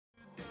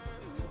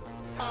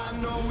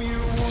know you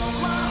want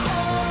my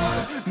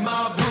heart,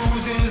 my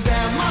bruises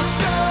and my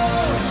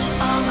scars.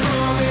 I'm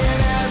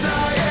coming as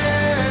I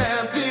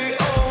am,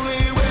 the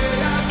only way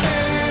I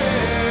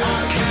can.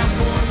 I can't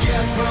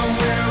forget from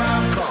where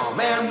I've come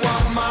and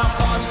what my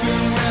heart's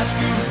been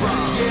rescued from.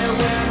 Yeah,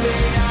 when they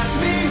ask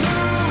me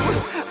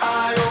who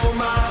I owe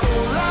my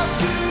whole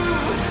life to,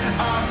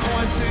 I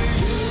point to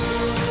you.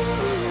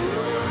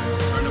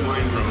 Friend of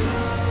mine from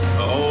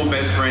an old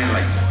best friend,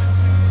 like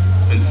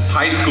since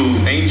high school,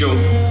 Angel,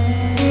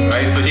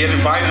 right? So he had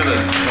invited me.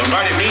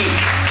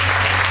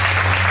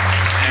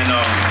 And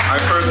I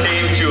first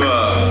came to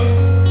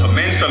a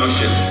men's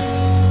fellowship.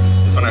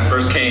 That's when I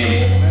first came.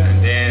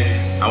 And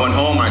then I went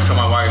home, I told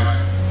my wife,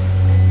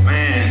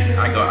 man,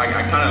 I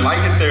kind of like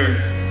it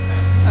there.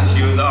 And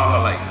she was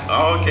all like,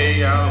 oh, okay,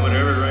 yeah,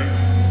 whatever, right?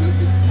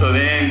 So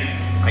then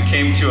I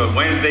came to a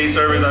Wednesday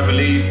service, I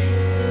believe.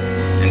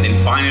 And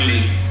then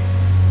finally,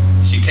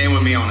 she came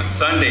with me on a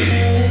Sunday,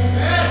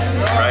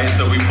 right?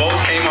 So we both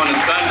came on a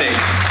Sunday.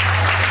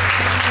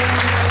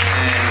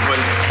 And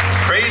what's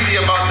crazy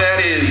about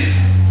that is,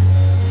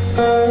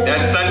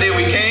 that Sunday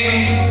we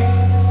came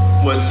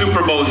was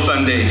Super Bowl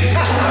Sunday. And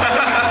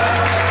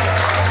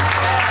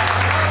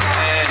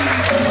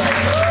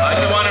I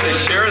just wanted to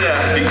share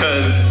that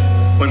because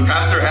when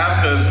Pastor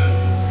asked us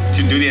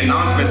to do the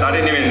announcements, I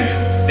didn't even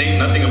think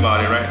nothing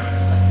about it, right?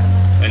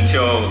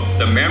 Until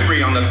the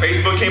memory on the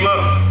Facebook came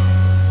up.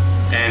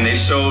 And they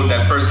showed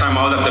that first time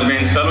I was at the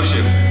men's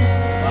fellowship.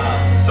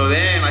 Wow. So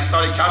then I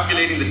started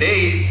calculating the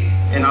days,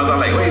 and I was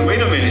like, wait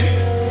a minute.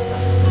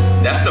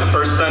 That's the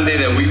first Sunday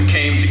that we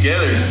came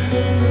together,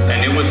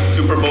 and it was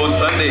Super Bowl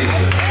Sunday.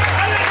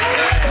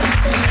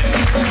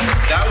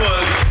 That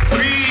was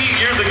 3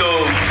 years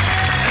ago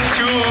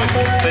to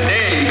the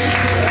day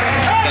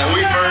that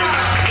we first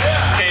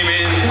came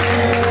in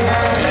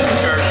the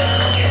church.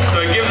 So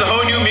it gives a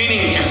whole new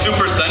meaning to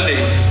Super Sunday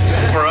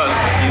for us,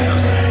 you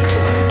know.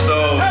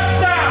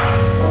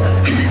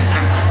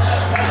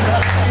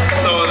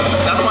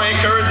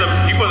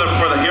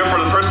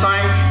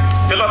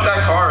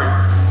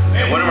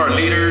 One of our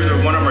leaders or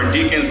one of our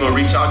deacons will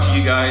reach out to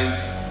you guys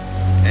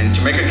and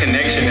to make a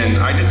connection. And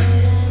I just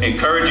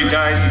encourage you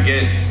guys to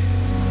get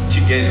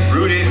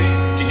rooted,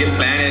 to get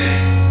planted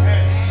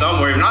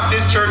somewhere. If not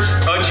this church,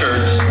 a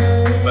church,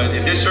 but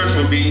this church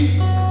will be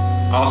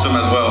awesome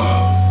as well.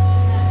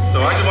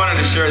 So I just wanted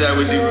to share that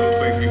with you real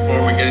quick before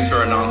we get into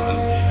our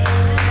announcements.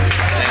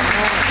 And,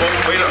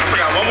 wait, I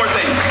forgot one more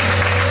thing.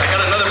 I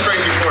got another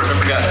praise report. I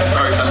forgot.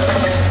 Sorry, Pastor.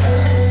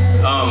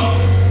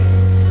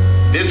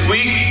 This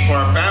week for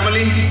our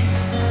family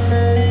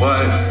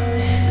was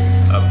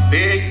a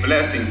big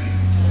blessing.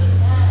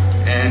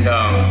 And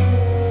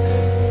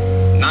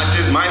not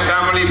just my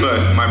family,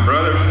 but my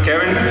brother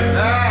Kevin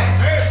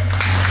and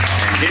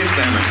his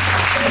family.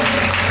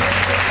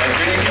 As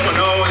many people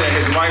know that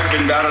his wife's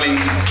been battling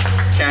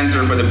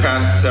cancer for the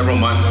past several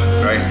months,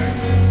 right?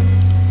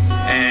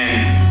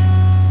 And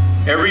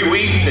every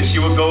week that she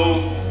would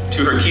go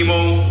to her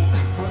chemo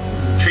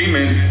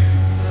treatments,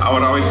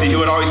 he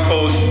would always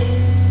post,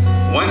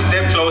 one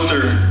step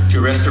closer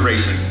to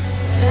restoration.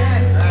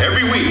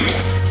 Every week,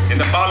 in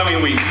the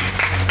following week,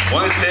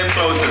 one step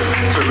closer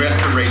to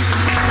restoration,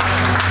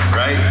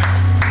 right?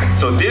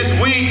 So this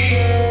week,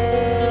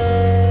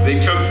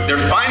 they took their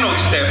final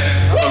step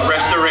of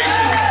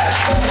restoration.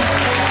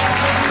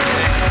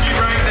 And she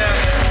rang that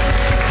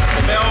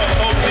bell of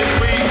hope this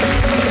week,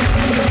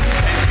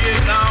 and she is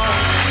now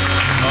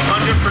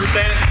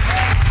 100%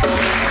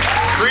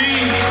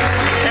 free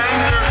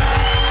cancer.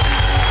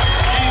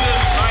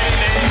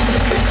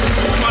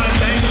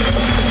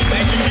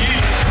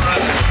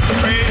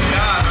 Praise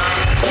God, man.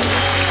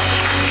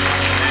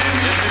 And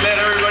just to let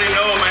everybody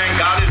know, man,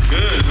 God is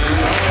good, man.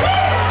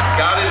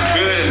 God is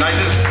good, and I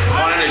just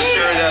wanted to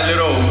share that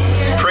little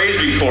praise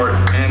report,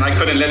 and I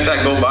couldn't let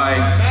that go by.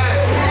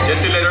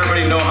 Just to let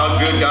everybody know how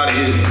good God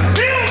is.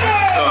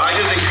 So I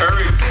just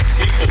encourage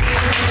people,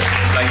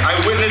 like I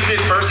witnessed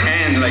it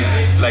firsthand,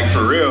 like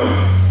for real.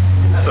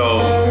 So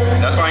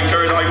that's why I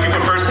encourage all you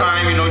people first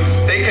time, you know,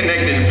 just stay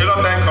connected, fill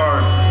out that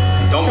card.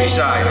 Don't be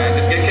shy, man.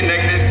 Just get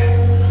connected.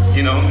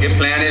 You know, get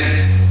planted,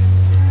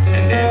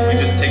 and then we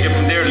just take it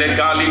from there. Let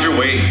God lead your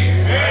way.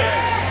 Right?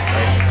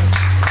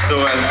 So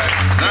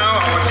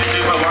now I want you to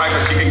do my wife,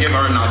 but she can give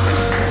our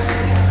announcements.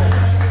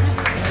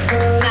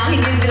 Now he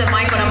gives me the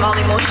mic when I'm all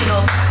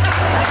emotional.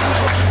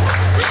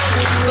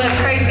 But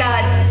praise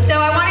God. So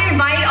I want to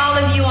invite all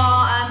of you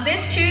all.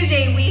 This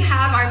Tuesday we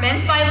have our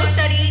men's Bible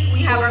study.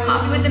 We have our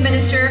coffee with the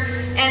minister,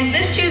 and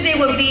this Tuesday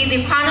will be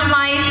the Crown of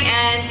Life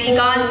and the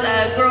God's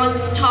Girls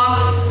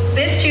Talk.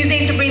 This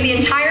Tuesday to bring the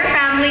entire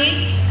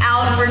family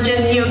out for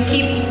just, you know,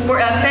 keep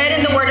fed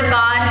in the Word of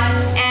God.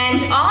 And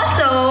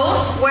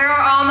also, where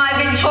are all my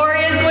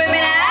victorious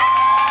women at?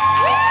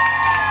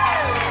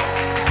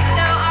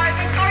 So our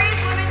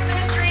Victorious Women's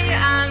Ministry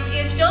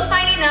is still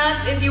signing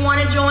up if you want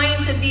to join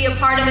to be a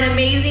part of an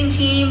amazing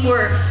team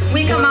where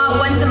we come out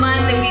once a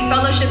month and we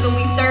fellowship and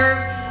we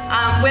serve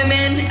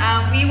women.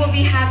 We will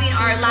be having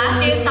our last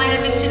day of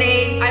sign-up is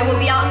today. I will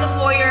be out in the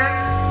foyer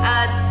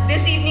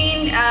this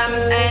evening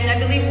and I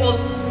believe, well,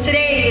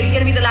 today is going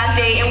to be the last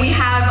day, and we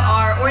have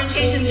our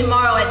orientation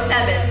tomorrow at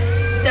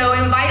 7. So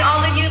invite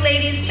all of you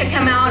ladies to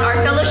come out. Our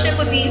fellowship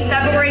would be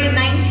February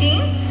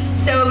 19th.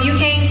 So if you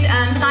can't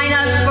sign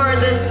up for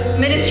the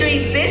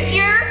ministry this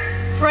year,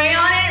 pray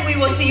on it. We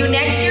will see you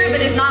next year,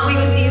 but if not, we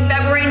will see you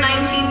February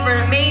 19th for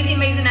an amazing,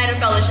 amazing night of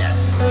fellowship.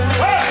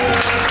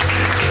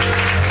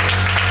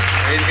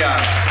 Praise God.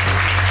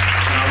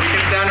 Now we can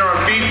stand on our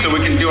feet so we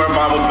can do our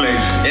Bible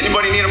pledge.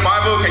 Anybody need a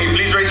Bible? Can you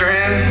please raise your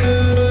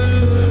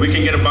hand? We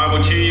can get a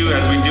Bible to you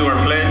as we do our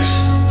pledge.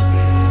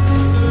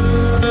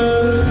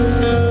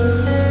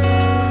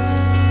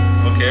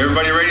 Okay,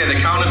 everybody ready? At the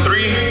count of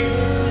 3,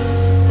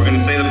 we're going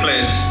to say the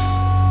pledge.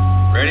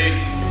 Ready?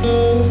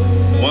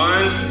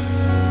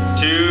 1,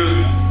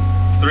 2,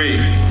 3.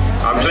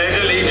 I pledge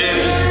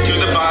allegiance to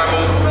the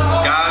Bible,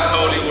 God's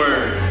holy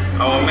word.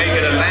 I will make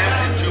it a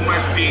lamp unto my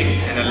feet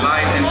and a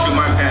light unto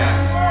my path.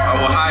 I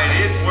will hide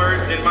His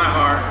words in my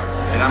heart,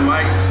 and I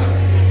might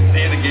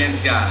sin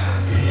against God.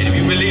 And if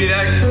you believe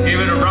that, give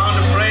it a round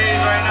of praise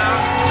right now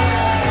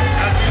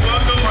as we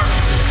welcome our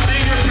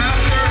senior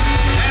pastor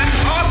and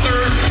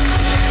author,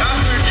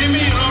 Pastor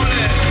Jimmy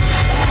Robles.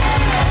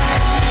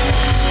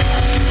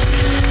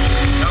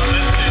 God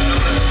bless you.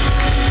 God bless you.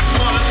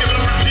 Come on, let's give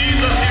it up for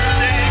Jesus here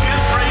today. Amen.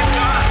 Praise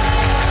God.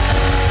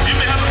 You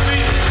may have a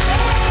seat.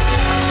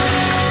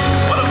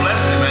 What a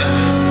blessing, man.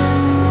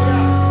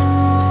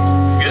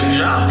 Good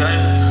job,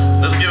 guys.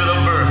 Let's give it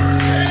up for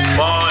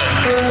Paul and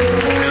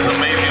his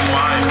amazing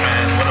wife,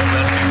 man. What a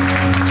blessing.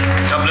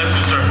 God bless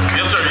you, sir.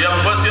 Yes, sir. You have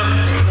a question?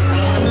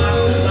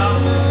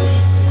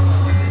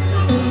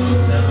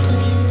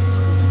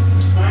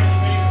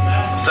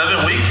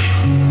 7 weeks?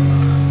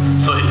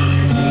 So,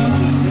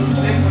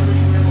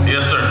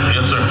 yes, sir.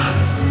 Yes, sir.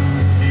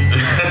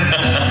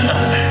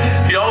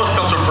 He always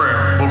comes for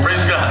prayer. Well,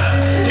 praise God.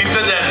 He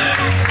said that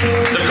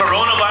the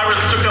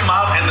coronavirus took him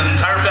out and the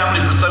entire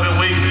family for 7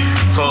 weeks.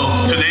 So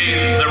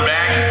today they're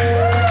back.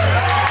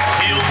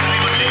 Healed to be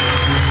with Jesus.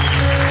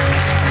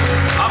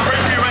 I'll pray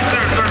for you right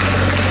there, sir.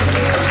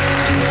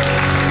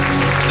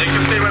 They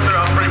can stay right there.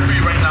 I'll pray for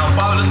you right now.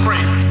 Father, let's pray.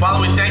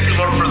 Father, we thank you,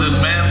 Lord, for this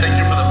man. Thank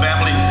you for the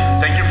family.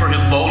 Thank you for his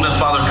boldness,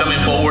 Father,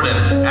 coming forward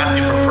and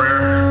asking for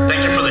prayer.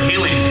 Thank you for the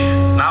healing.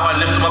 Now I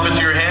lift them up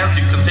into your hands.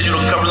 You continue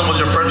to cover them with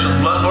your precious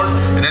blood, Lord.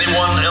 And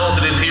anyone else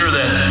that is here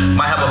that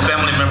might have a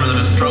family member that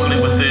is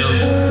struggling with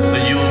this,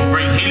 that you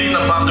bring healing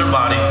upon their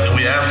body. And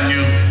we ask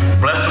you,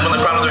 bless them from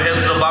the crown of their heads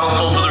to the bottom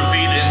soles of their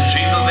feet. In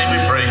Jesus' name we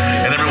pray.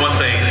 And everyone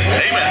say,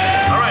 amen.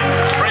 All right.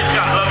 Praise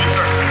God. Love you,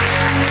 sir.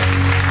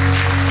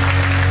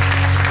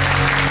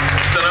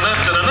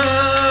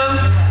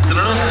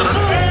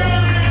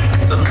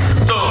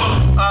 So,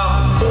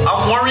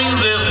 I'm wearing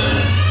this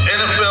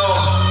NFL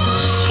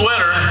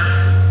sweater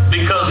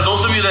because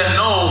those of you that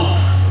know,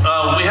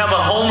 we have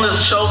a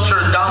homeless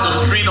shelter down the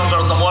street on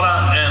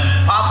Zamora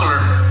and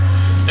Poplar.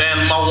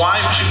 And my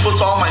wife, she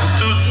puts all my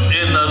suits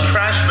in a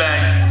trash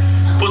bag,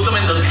 puts them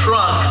in the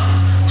trunk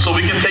so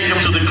we can take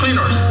them to the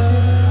cleaners.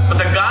 But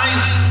the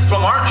guys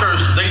from our church,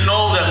 they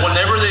know that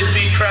whenever they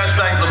see trash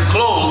bags of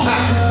clothes,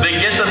 they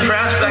get the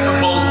trash bag of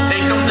clothes,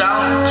 take them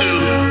down to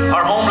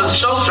our homeless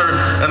shelter,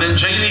 and then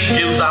Janie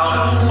gives out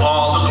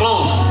all the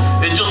clothes.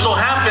 It just so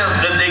happens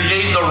that they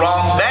gave the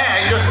wrong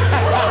bag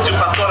to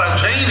Pastora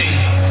Janie,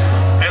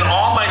 and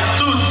all my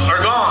suits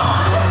are gone.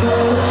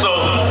 So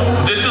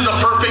this is a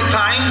perfect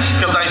time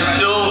because I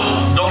still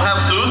don't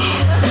have suits.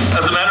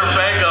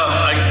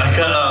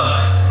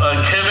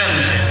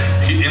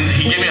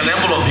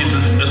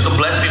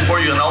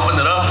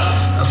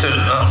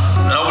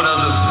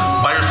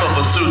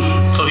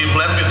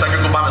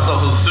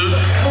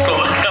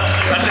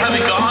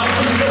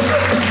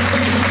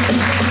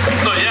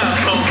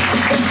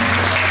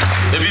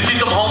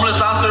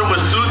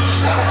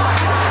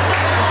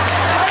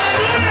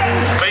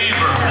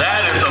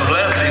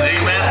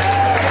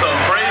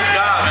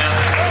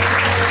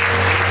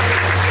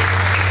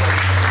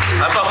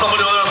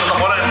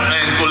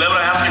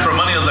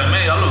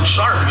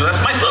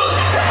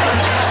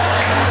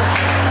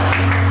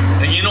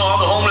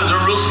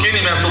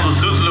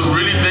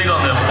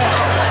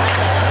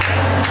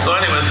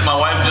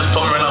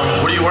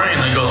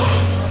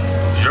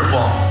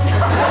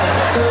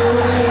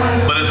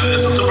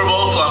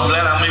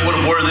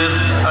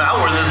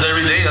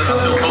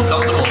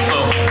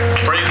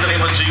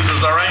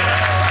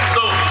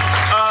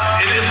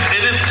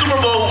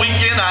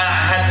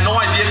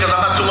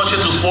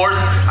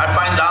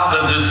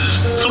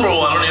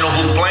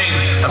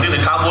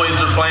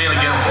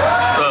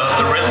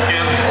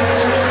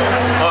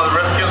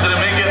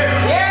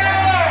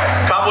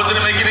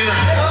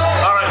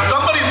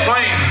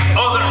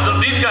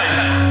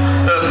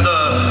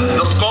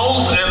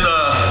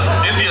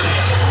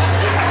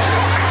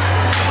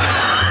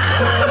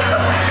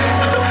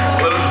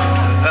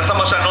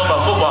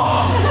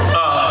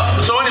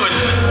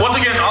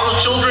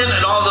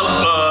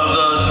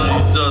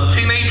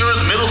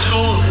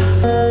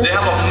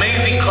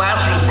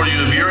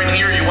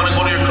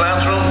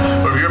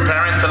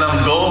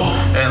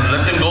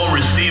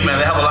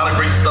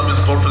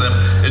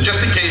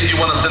 just in case you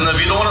want to send them.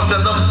 If you don't want to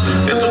send them,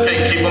 it's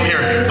okay, keep them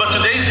here. But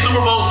today's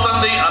Super Bowl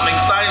Sunday, I'm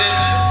excited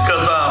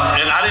because,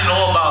 and I didn't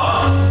know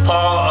about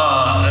Paul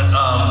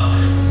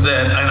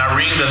and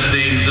Irene that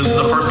this is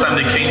the first time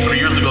they came 3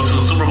 years ago to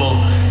the Super Bowl,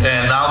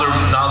 and now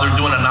they're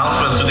doing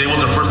announcements. Today was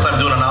their first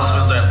time doing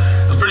announcements, and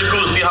it's pretty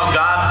cool to see how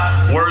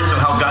God works and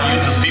how God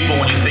uses people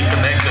when you stay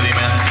connected.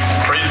 Amen.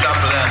 Praise God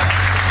for that.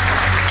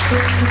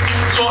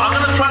 So I'm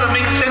going to try to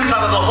make sense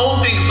out of the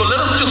whole thing. So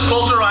let us just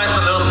close our eyes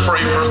and let us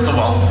pray first of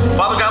all.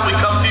 Father God, we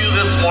come to you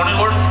this morning,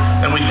 Lord,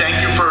 and we thank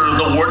you for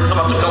the word that's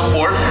about to come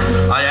forth.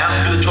 I ask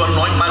you that you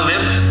anoint my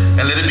lips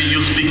and let it be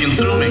you speaking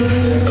through me.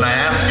 And I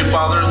ask you,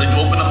 Father, that you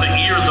open up the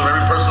ears of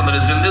every person that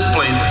is in this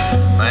place.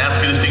 And I ask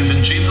you these things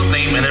in Jesus'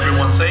 name, and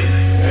everyone say,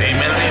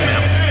 amen and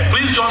amen.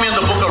 Please join me in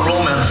the book of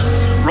Romans.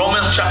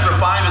 Romans chapter 5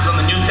 is in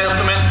the New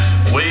Testament.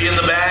 Way in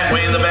the back,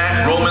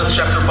 Romans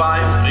chapter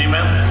 5.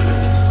 Amen.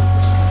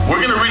 We're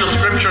going to read a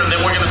scripture, and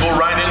then we're going to go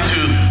right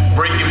into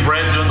breaking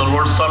bread during the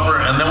Lord's Supper,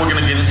 and then we're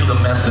going to get into the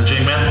message.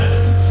 Amen.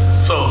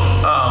 So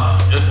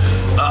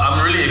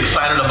I'm really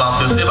excited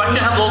about this. If I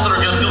can have those that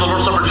are going to do the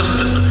Lord's Supper,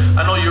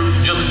 I know you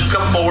just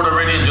come forward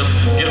already and just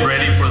get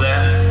ready for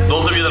that.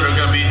 Those of you that are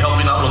going to be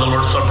helping out with the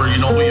Lord's Supper,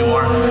 you know who you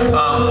are.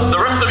 The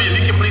rest of you, if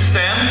you can please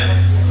stand,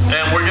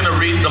 and we're going to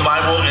read the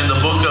Bible in the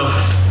book of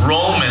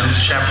Romans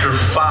chapter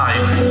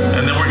 5,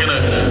 and then we're going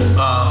to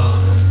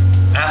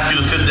ask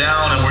you to sit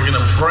down, and we're going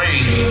to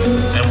pray,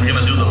 and we're going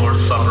to do the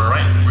Lord's Supper,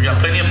 right? We got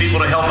plenty of people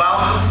to help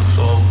out,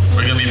 so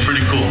we're going to be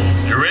pretty cool.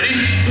 You ready?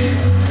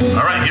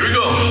 All right, here we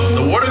go.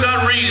 The Word of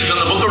God reads in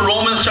the book of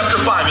Romans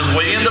chapter 5. It's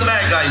way in the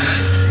back, guys.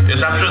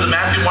 It's after the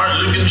Matthew, Mark,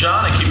 Luke, and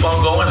John, and keep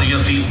on going. You're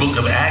going to see the book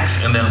of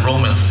Acts and then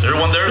Romans.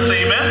 Everyone there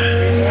say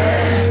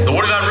amen? The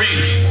Word of God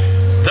reads,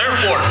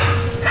 therefore,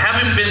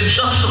 having been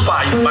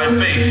justified by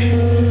faith,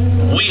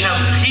 we have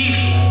peace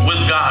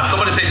with God.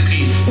 Somebody say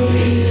peace.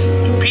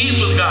 Peace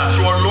with God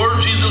through our Lord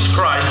Jesus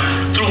Christ,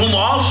 through whom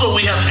also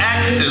we have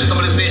access.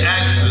 Somebody say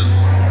access.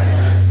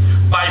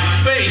 By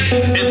faith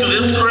into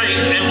this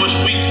grace in which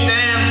we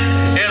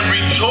stand and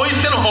rejoice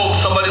in hope.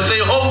 Somebody say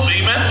hope.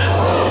 Amen.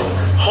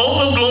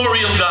 Hope of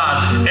glory of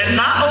God. And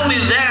not only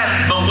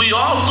that, but we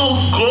also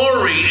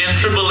glory in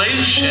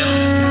tribulation,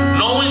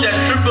 knowing that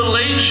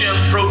tribulation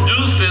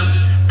produces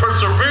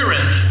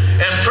perseverance,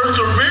 and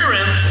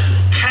perseverance,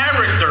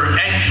 character,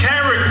 and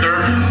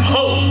character,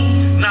 hope.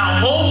 Now,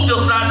 hope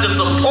does not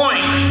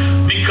disappoint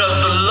because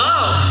the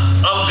love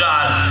of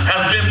God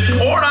has been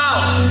poured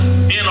out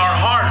in our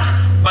hearts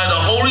by the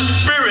Holy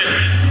Spirit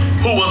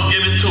who was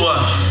given to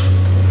us.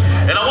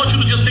 And I want you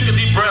to just take a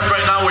deep breath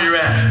right now where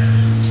you're at,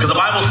 because the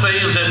Bible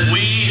says that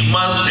we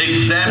must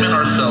examine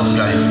ourselves,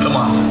 guys. Come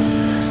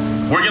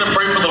on. We're going to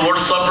pray for the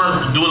Lord's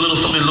Supper, do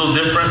something a little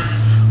different.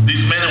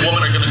 These men and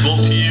women are going to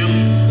go to you.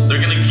 They're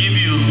going to give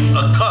you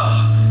a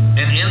cup,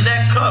 and in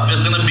that cup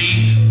is going to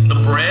be the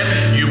bread.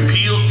 You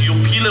peel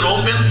it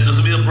open. This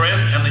will be the bread,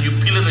 and then you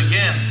peel it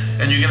again,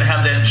 and you're going to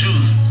have that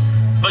juice.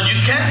 But you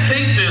can't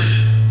take this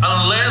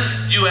unless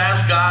you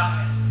ask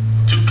God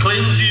to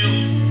cleanse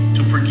you,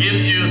 to forgive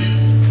you,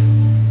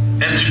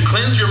 and to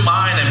cleanse your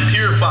mind and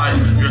purify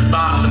your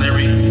thoughts and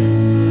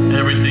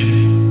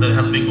everything that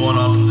has been going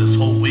on through this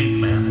whole week,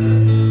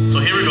 man. So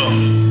here we go.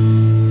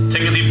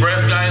 Take a deep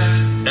breath, guys,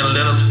 and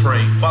let us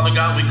pray. Father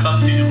God, we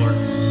come to you, Lord,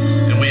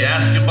 and we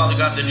ask you, Father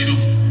God, that you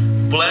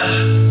bless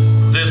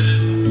this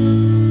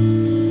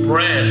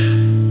bread,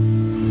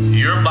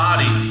 your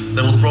body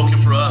that was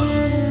broken for us,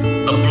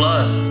 the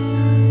blood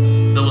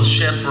that was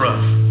shed for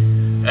us.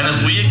 And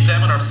as we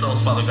examine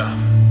ourselves, Father God,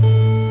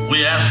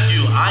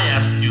 I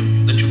ask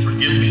you that you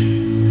forgive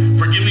me.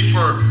 Forgive me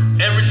for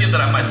everything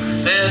that I might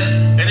have said,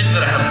 anything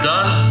that I have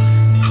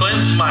done.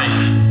 Cleanse my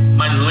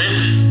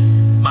lips,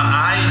 my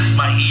eyes,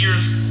 my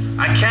ears.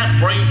 I can't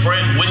break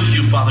bread with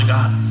you, Father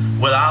God,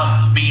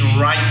 without being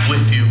right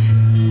with you.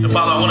 And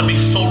Father, I want to be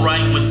so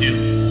right with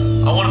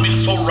you. I want to be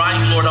so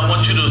right, Lord. I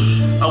want you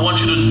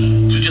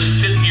to just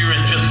sit here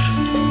and just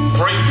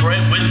break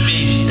bread with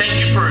me.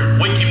 Thank you for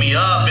waking me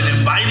up and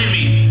inviting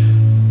me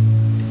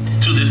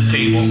to this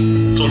table.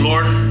 So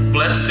Lord,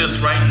 bless this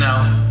right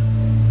now,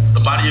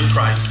 the body of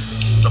Christ,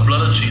 the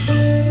blood of Jesus.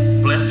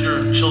 Bless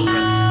your children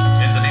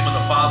in the name of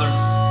the Father,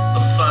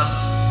 the Son,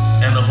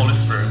 and the Holy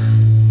Spirit.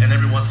 And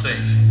everyone say,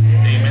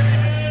 amen,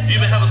 amen. You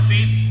may have a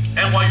seat,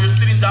 and while you're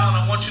sitting down,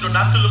 I want you to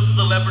not to look to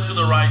the left or to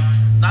the right,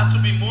 not to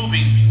be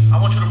moving. I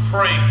want you to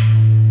pray.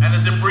 And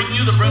as they bring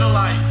you the bread of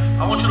life,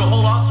 I want you to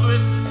hold on to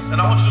it,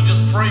 and I want you to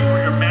just pray for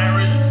your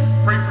marriage,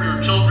 pray for your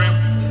children,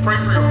 pray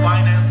for your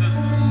finances,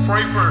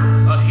 pray for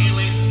a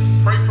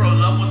healing, pray for a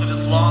loved one that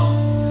is lost.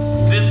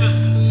 This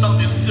is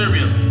something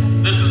serious.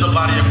 This is the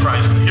body of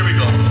Christ. Here we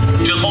go.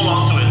 Just hold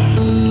on to it.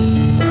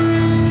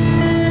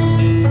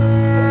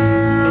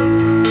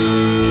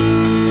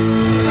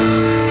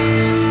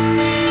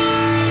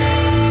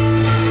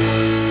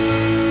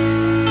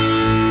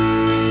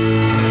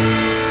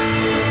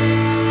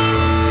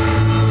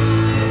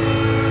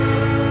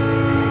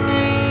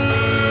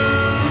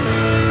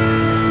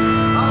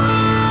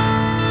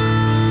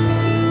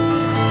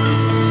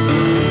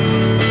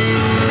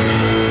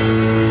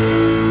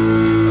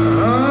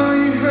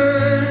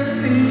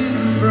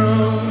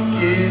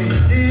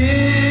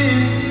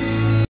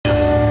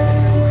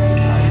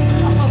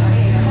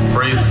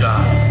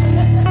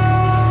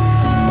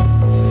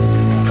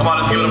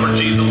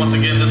 Jesus once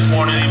again this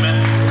morning. Amen.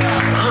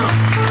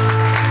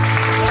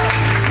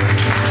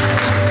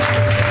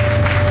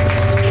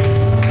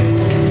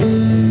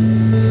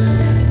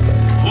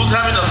 Who's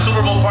having a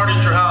Super Bowl party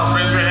at your house?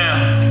 Raise your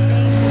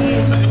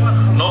hand.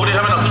 Anyone? Nobody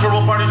having a Super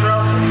Bowl party at your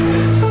house?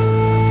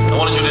 I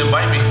wanted you to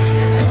invite me.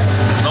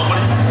 Nobody?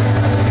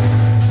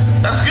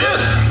 That's good.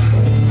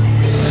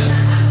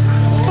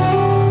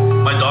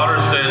 My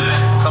daughter said,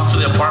 come to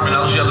the apartment.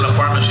 Now she has an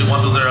apartment. She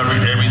wants us there every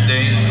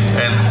day.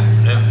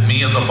 And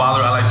me as a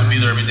father, I like to be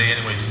there every day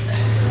anyways.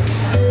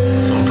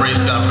 So praise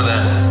God for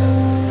that.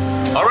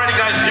 Alrighty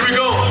guys, here we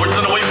go. We're just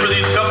gonna wait for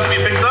these cups to be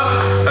picked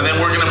up, and then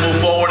we're gonna move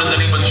forward in the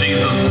name of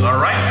Jesus.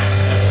 Alright?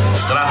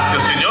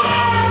 Gracias, Señor.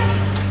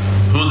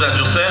 Who's that,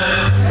 Josette?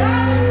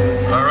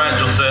 Alright,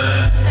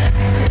 Josette.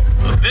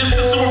 This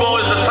Super Bowl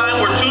is a time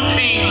where two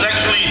teams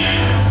actually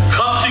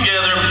come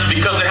together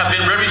because they have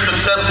been very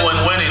successful in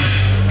winning.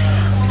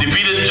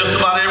 Defeated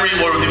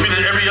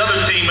every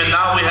other team, and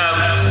now we have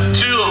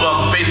two of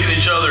them facing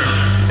each other.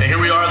 And here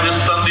we are this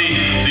Sunday.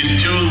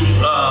 These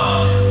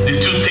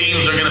two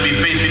teams are going to be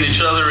facing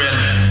each other. And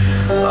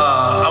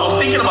I was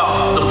thinking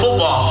about the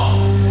football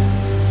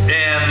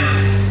and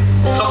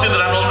something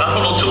that I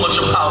don't know too much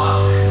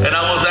about. And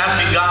I was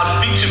asking God,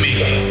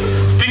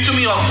 speak to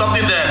me on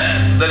something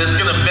that is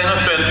going to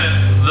benefit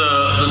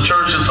the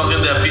church and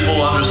something that people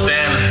will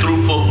understand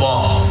through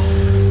football.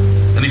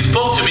 And he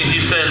spoke to me.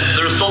 He said,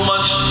 there's so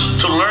much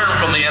to learn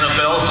from the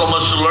NFL, so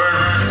much to learn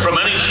from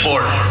any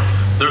sport.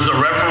 There's the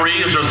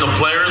referees, there's the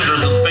players,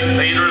 there's the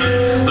spectators,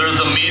 there's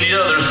the media,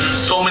 there's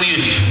so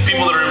many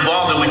people that are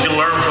involved that we can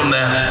learn from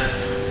that.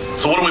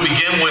 So what do we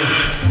begin with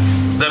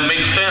that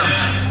makes sense?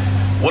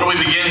 What do we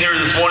begin here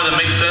this morning that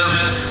makes sense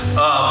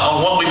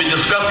on what we've been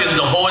discussing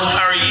the whole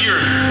entire year?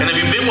 And if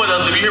you've been with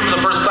us, if you're here for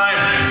the first time,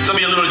 some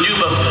of you a little new,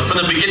 but from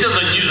the beginning of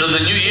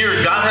the new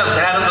year, God has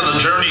had us on a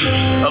journey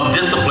of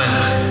discipline.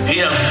 He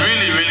has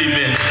really, really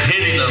been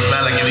hitting us,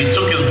 man. Like if he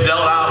took his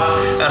belt out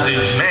and I said,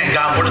 man,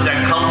 God, where did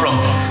that come from?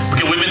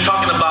 Because we've been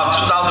talking about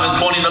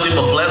 2020, nothing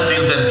but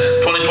blessings, and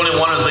 2021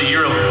 is a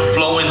year of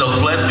flowing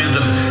of blessings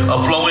and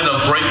of flowing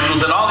of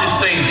breakthroughs, and all these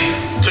things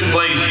took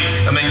place.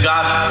 And then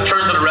God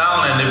turns it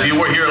around, and if you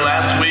were here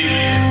last week,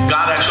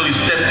 God actually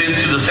stepped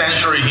into the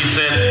sanctuary. He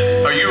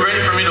said, are you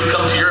ready for me to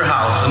come to your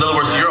house? In other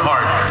words, your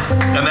heart.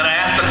 And then I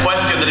asked the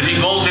question that if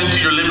he goes into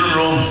your living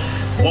room,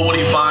 what would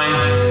he find?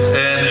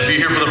 And if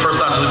you're here for the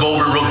first time, just go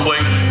over it real quick.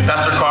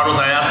 Pastor Carlos,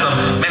 I asked him,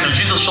 man, if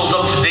Jesus shows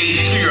up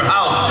today to your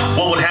house,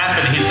 what would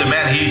happen? He said,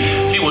 man,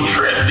 he would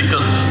trip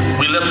because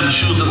we left some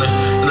shoes in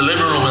the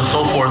living room and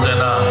so forth.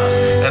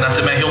 And I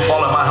said, man, he'll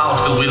fall at my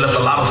house because we left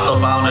a lot of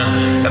stuff out.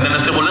 And then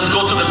I said, well, let's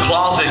go to the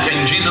closet.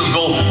 Can Jesus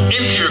go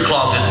into your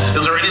closet?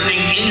 Is there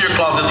anything in your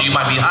closet that you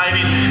might be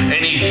hiding?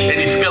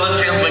 Any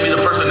skeletons? Maybe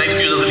the person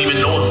next to you doesn't even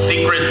know it's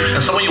secret,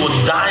 and some of you will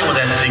die with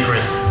that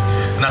secret.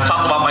 And I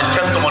talked about my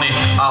testimony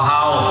on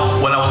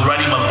how when I was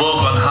writing my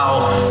book, on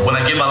how when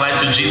I gave my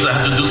life to Jesus, I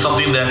had to do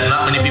something that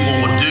not many people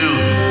would do.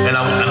 And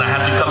I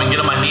had to come and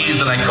get on my knees,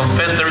 and I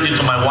confessed everything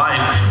to my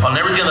wife on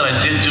everything that I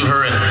did to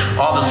her and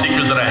all the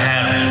secrets that I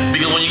had.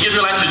 Because when you give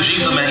your life to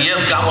Jesus, man, yes,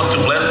 God wants to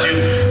bless you.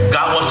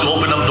 God wants to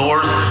open up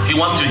doors. He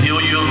wants to heal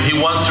you. He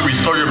wants to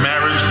restore your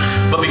marriage.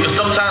 But because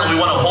sometimes we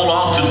want to hold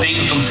on to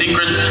things, some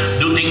secrets,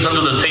 do things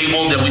under the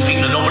table that we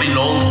think that nobody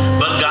knows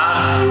but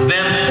God,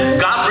 then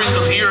God brings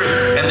us here,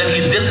 and then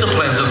he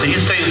disciplines us. He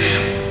says,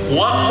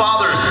 what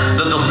father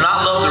that does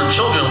not love their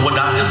children would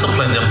not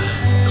discipline them?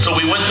 So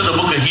we went to the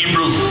book of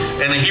Hebrews,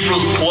 and in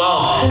Hebrews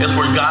 12 is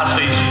where God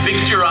says,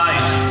 fix your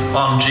eyes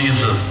on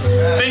Jesus.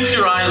 Fix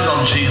your eyes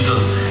on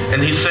Jesus.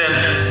 And he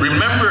said,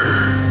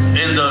 remember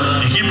in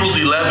the Hebrews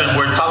 11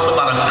 where it talks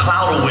about a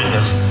cloud of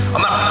witness.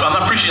 I'm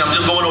not preaching, I'm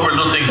just going over a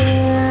little thing.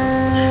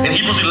 In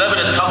Hebrews 11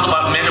 it talks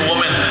about men and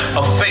women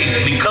of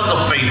faith, because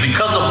of faith,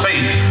 because of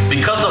faith,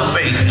 because of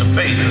faith, and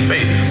faith, and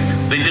faith.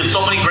 They did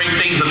so many great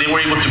things that they were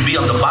able to be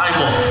on the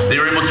Bible. They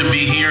were able to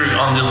be here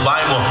on this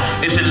Bible.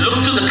 They said,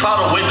 look to the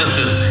cloud of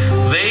witnesses.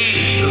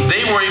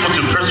 They were able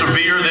to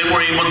persevere. They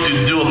were able to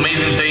do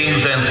amazing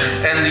things.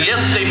 And yes,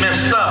 they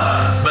messed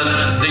up,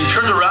 but they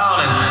turned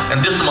around and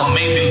did some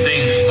amazing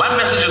things. My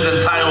message is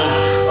entitled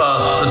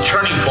The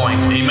Turning Point.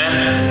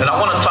 Amen. And I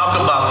want to talk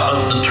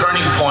about the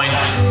turning point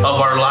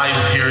of our lives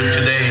here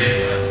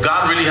today.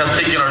 God really has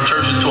taken our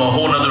church into a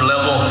whole nother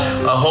level,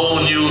 a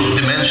whole new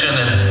dimension,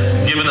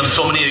 and given us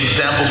so many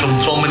examples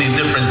from so many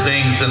different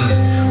things. And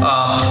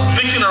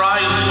fixing our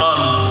eyes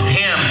on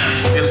him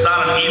is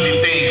not an easy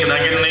thing. Can I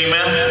get an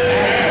amen?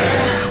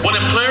 When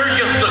a player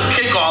gets the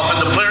kickoff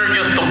and the player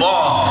gets the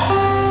ball,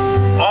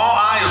 all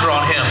eyes are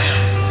on him.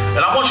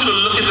 And I want you to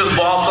look at this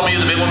ball. Some of you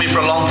have been with me for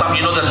a long time.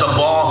 You know that the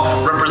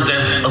ball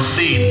represents a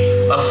seed.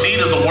 A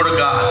seed is a word of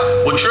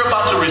God. What you're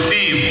about to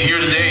receive here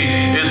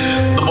today is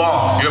the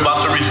ball. You're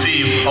about to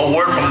receive a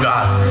word from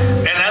God.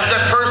 And as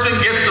that person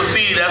gets the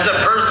seed, as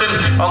that person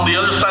on the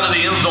other side of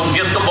the end zone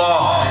gets the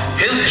ball,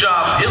 his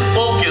job, his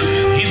focus,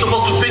 he's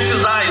supposed to fix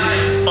his eyes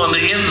on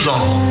the end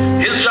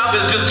zone. His job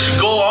is just to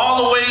go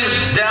all the way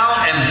down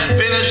and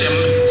finish and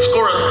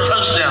score a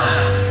touchdown.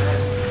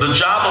 The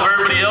job of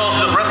everybody else,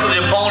 the rest of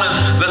the opponents,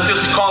 let's just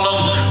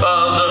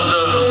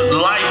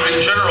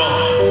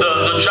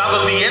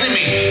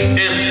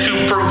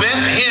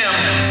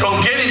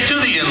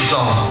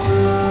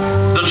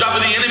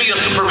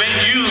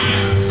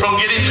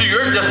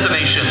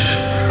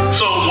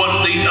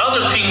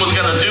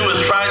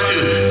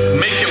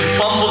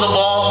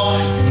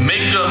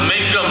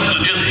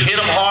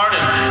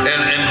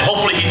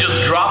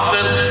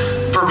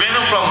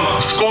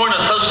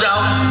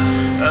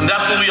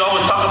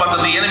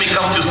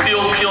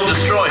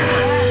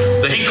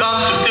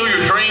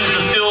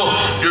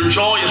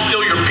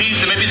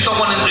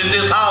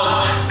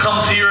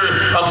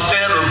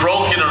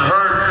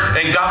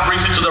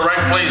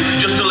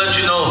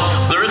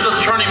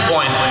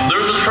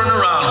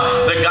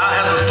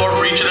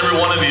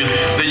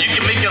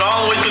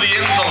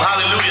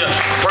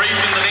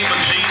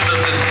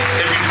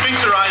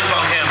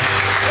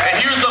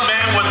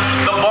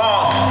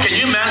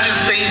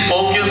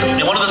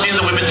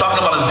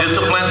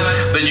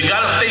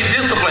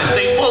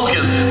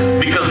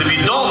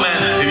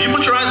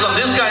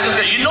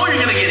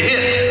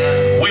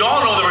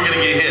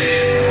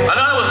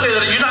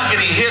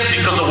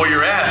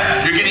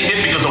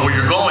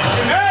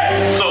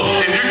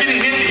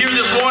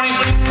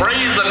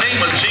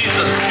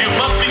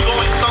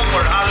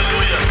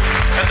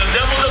And the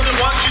devil doesn't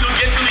want you to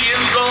get to the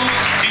end zone.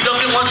 He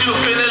doesn't want you to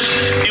finish.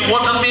 He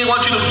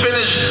wants you to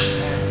finish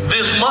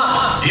this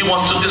month. He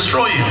wants to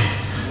destroy you.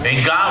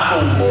 And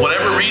God, for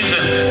whatever reason,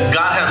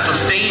 God has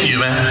sustained you,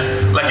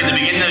 man. Like in the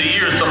beginning of the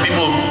year, some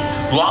people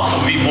lost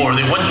some people, or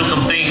they went through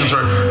some things,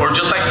 or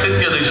just like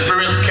Cynthia, they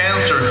experienced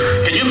cancer.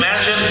 Can you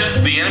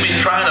imagine the enemy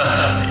trying to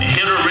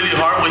hit her really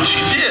hard, which she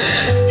did?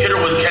 Hit her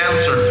with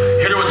cancer,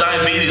 hit her with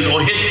diabetes, or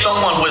hit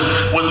someone with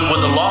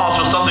a loss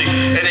or something,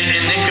 and it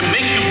can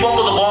make you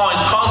fumble the ball and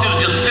cause you to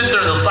just sit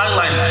there in the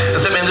sidelines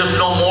and say, man, there's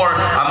no more.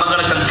 I'm not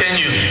going to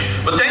continue.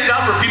 But thank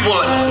God for people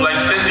like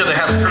Cynthia that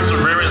have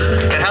perseverance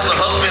and has a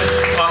husband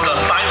on the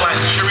sidelines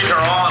cheering her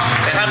on,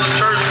 and has a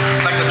church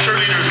like a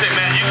cheerleader say,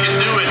 man, you can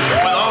do it.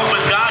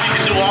 With God, you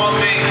can do all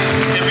things.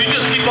 If you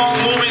just keep on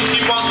moving,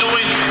 keep on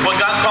doing what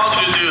God called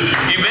you to do,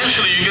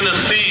 eventually you're going to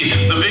see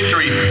the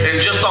victory. And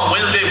just on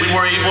Wednesday, we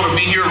were able to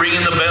be here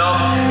ringing the bell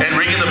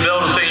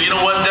to say, you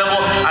know what, devil,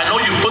 I know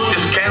you put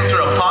this cancer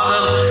upon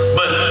us,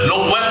 but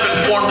no weapon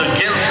formed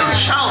against us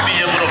shall be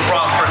able to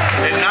prosper.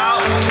 And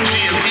now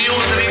she is healed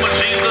in the name of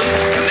Jesus,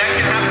 and that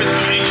can happen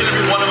to each and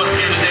every one of us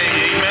here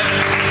today. Amen.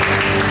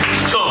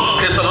 So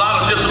it's a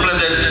lot of discipline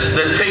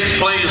that takes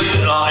place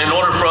in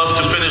order for us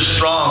to finish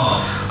strong.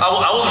 I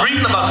was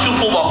reading about two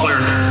football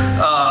players,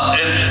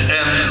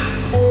 and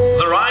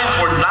their eyes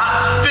were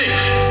not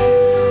fixed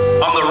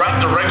on the right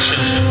direction.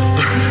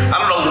 I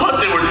don't know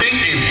what they were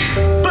thinking,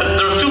 but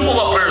there were two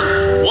football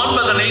players, one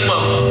by the name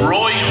of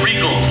Roy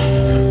Regals,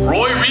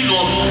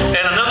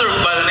 and another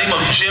by the name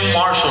of Jim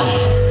Marshall.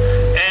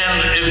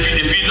 And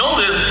if you know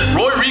this,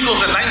 Roy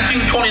Regals in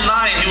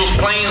 1929, he was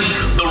playing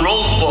the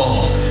Rose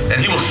Bowl,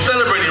 and he was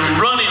celebrating,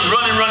 running.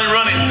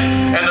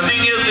 And the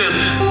thing is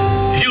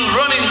he was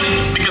running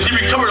because he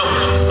recovered a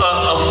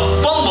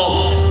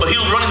fumble, but he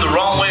was running the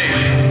wrong way.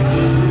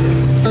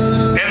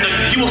 And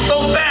he was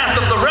so fast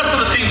that the rest of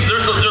the teams,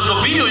 there's a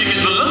video you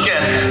can go look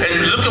at,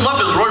 and look him up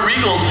as Roy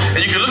Regals,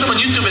 and you can look him on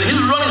YouTube, and he's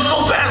running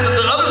so fast that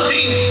the other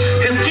team,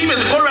 his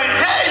teammates, the quarterback,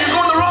 hey, you're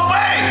going the wrong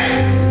way.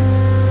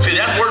 See,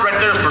 that word right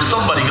there is for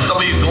somebody, because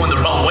somebody is going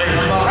the wrong way.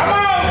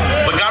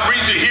 But God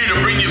brings you here to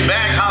bring you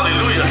back,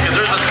 hallelujah, because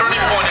there's a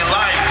turning point in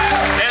life.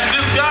 And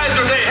these guys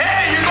are saying,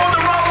 hey, you're going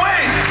the wrong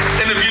way.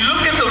 And if you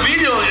look at the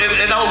video,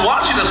 and I was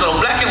watching this,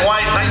 black and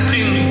white,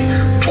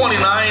 1929,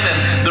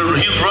 and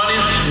he's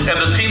running, and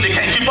the team, they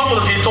can't keep up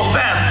with him, he's so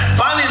fast.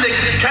 Finally, they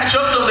catch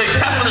up to him, they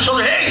tap him on the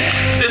shoulder, hey,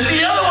 it's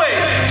the other way.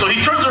 So he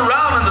turns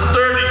around in the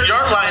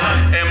 30-yard line,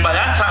 and by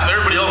that time,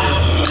 everybody else,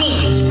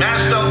 boom,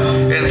 smashed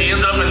him, and he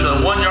ended up in the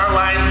 1-yard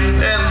line,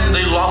 and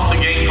they lost the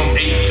game from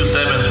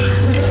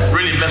 8-7. He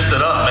really messed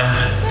it up, man.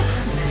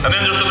 And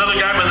then there's another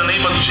guy by the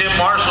name of Jim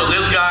Marshall.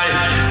 This guy,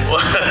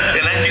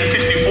 in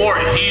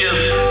 1964, he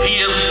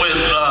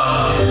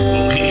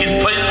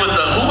plays with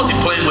who was he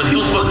playing with? He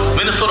was with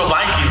Minnesota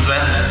Vikings,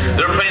 man.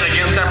 They were playing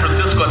against San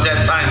Francisco at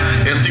that time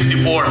in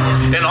 64.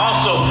 And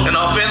also an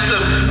offensive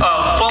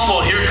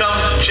fumble. Here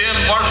comes Jim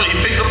Marshall. He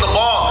picks up the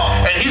ball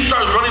and he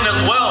starts running as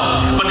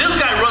well. But this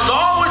guy runs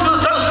all the way to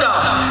the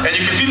touchdown. And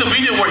you can see the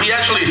video where he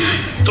actually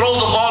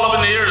throws the ball up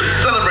in the air,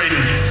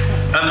 celebrating.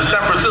 And the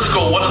San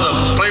Francisco, one of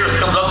the players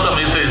comes up to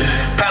him, he says,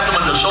 pats him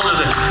on the shoulder,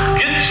 and says,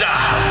 good job.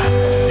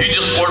 You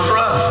just scored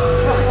for us.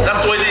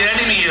 That's the way the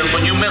enemy is.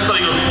 When you mess up,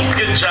 he goes,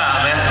 good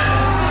job, man.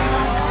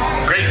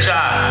 Great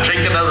job.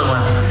 Drink another one.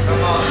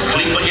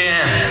 Sleep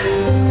again.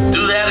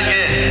 Do that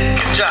again.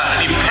 Good job.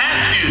 And he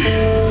pats you.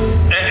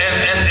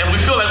 And we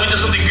feel like we did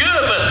something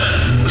good,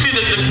 but see,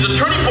 the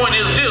turning point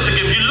is this.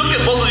 If you look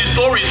at both of these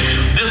stories,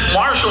 this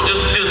Marshall,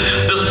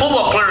 this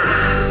football player,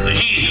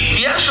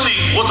 he actually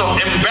was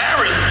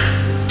embarrassed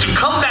to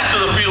come back to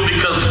the field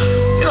because,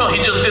 he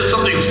just did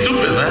something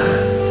stupid, man.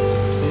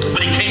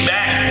 But he came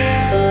back,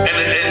 and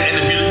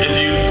if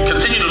you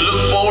continue to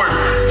look forward,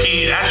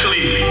 he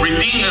actually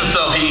redeemed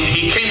himself.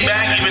 He came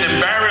back even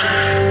embarrassed,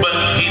 but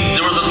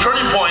there was a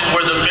turning point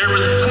where the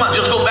embarrassed, come on,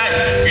 just go back.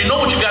 You know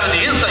what you got on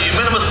the inside. You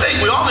made a mistake.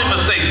 We all make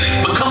mistakes,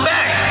 but come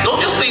back. Don't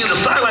just stay in the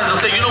sidelines and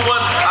say, you know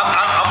what,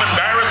 I'm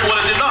embarrassed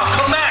what I did. No,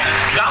 come back.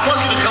 God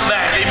wants you to come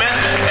back, amen.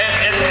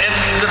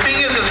 And the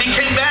thing is he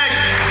came back.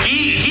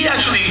 He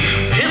actually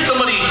hit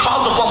somebody,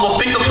 caused a fumble,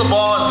 picked up the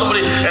ball,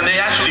 and they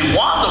actually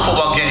won the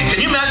football game. Can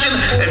you imagine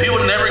if he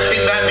would never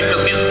came back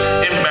because he's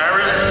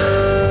embarrassed?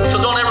 So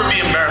don't ever be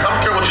embarrassed. I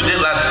don't care what you did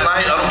last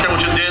night. I don't care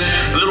what you did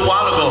a little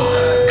while ago.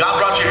 God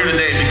brought you here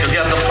today because he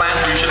has a plan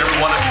for each and every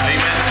one of you.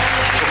 Amen.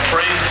 So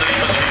praise the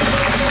name of Jesus.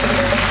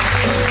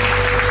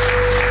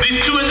 These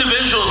two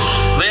individuals,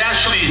 they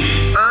actually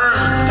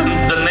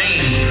earned the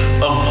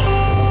name of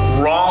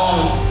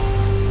Wrong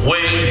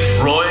Way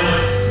Roy,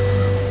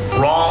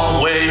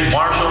 Wrong Way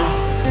Marshall.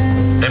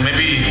 And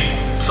maybe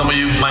some of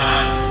you might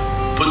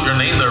put your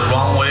name there,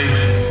 Wrong Way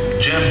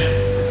Jim.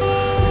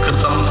 Because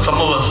some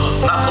of us,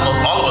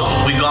 all of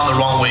us, we've gone the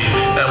wrong way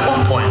at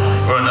one point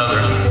or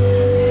another.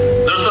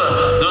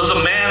 There's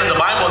a man in the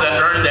Bible that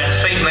earned that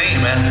same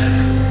name,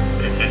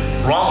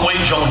 man. Wrong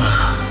Way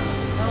Jonah.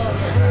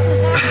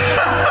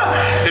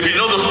 If you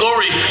know the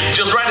story,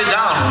 just write it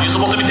down. You're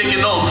supposed to be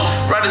taking notes.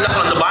 Write it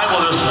down in the Bible.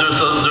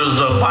 There's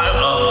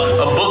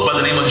a book by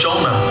the name of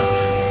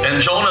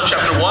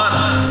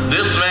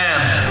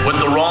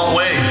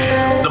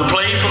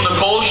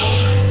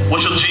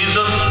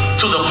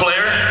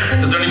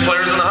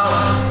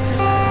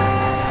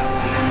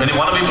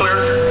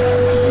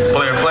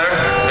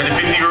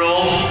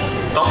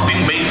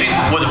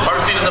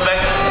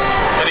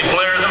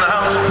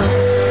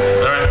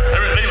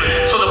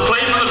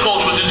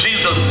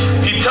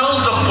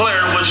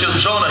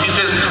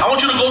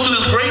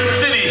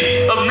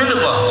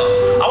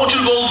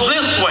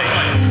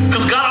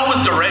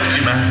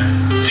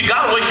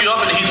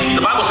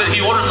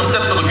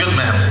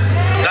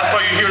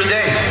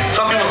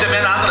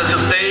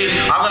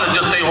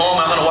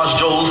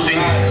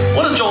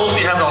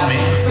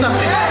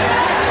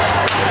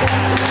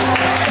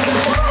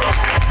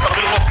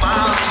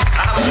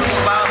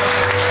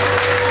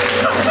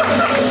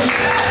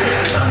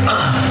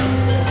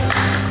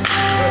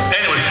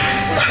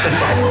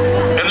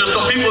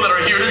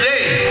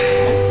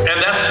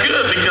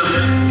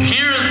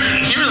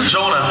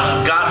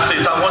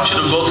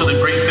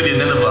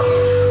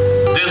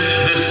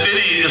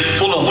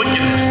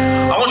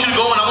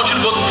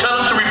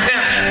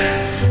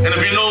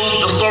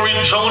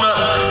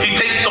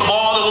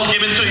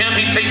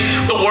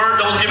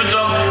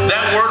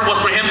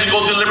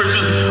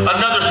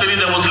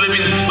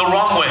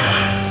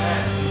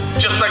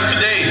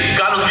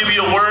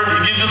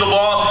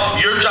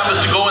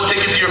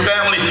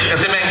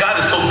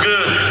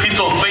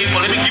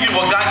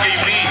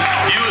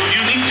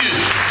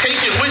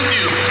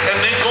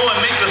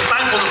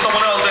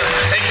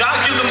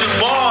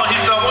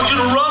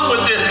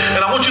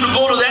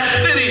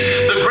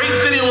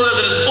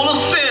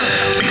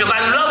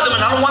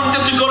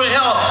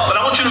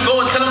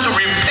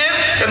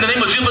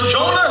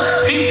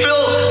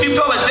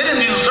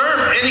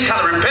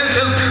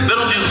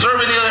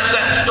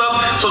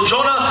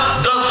Jonah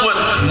does what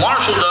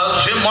Marshall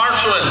does, Jim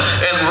Marshall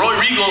and Roy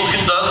Regals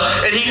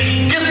does, and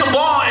he gets the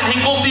ball and he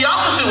goes the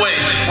opposite way,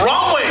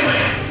 wrong way.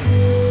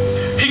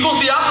 He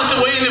goes the opposite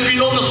way, and if you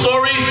know the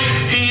story,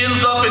 he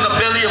ends up in the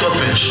belly of a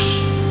fish.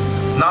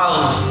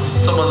 Now,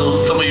 some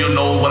of you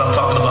know what I'm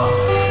talking about.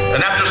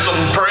 And after some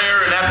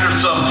prayer and after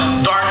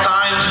some dark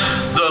times,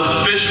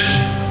 the fish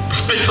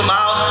spits him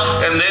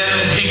out, and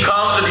then he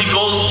comes and he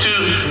goes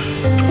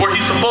to where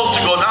he's supposed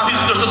to go. Now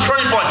there's a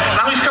turning point.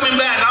 Now he's coming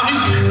back.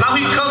 Now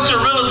he comes to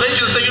a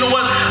realization and say, you know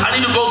what? I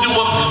need to go do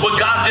what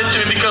God did to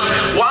me, because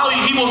while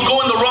he was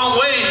going the wrong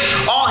way,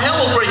 all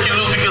hell was breaking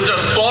loose because a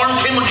storm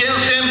came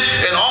against him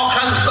and all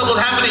kinds of stuff was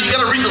happening. You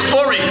got to read the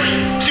story.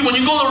 See, when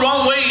you go the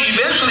wrong way,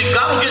 eventually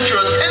God will get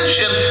your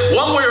attention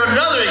one way or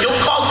another. He'll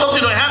cause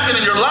something to happen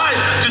in your life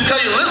to tell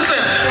you,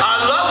 listen,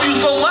 I love you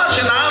so much,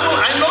 and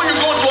I know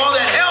you're going through all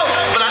that hell,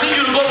 but I need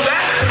you to go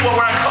back to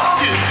where I called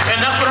you.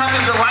 And that's what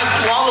happens in life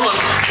to all of us.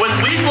 When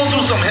we go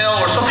through some hell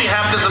or something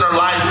happens in our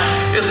life,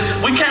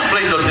 we can't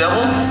blame the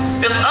devil.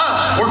 It's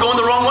us. We're going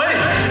the wrong way.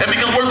 And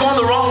because we're going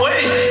the wrong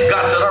way,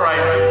 God said, all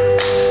right,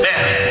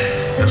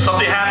 man, if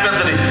something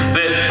happens that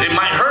it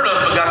might hurt us,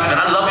 but God said,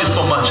 man, I love you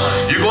so much.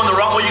 You're going the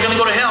wrong way. You're going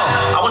to go to hell.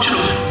 I want you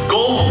to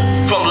go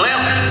from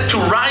left to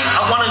right.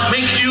 I want to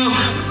make you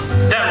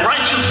that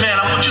righteous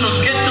man. I want you to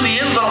get to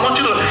the end zone. I want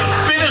you to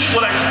finish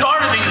what I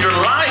started in your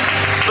life.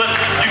 But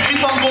you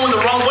keep on going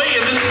the wrong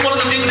way. And this is one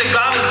of the things that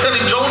God is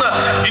telling Jonah.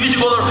 You need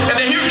to go there. And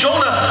then here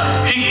Jonah,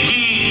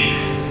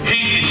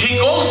 he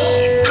comes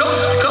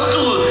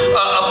to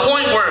a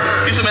point where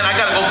he said, man, I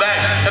got to go back.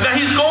 And then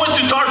he's going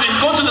to Tarshish.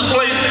 He's going to this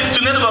place, to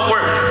Nineveh,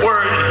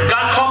 where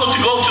God called him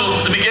to go to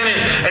the beginning.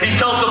 And he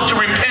tells them to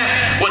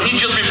repent when he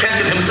just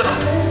repented himself.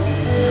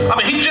 I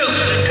mean, he just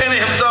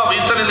repented himself.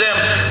 He's telling them,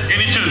 you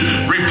need to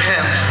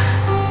repent.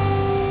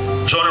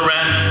 Jonah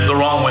ran the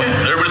wrong way.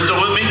 Everybody still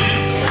with me?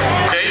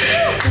 Okay.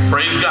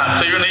 Praise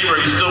God. Tell your neighbor,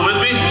 are you still with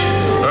me?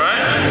 All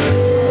right.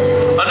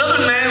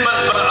 Another man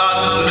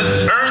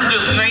earned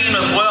this name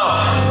as well.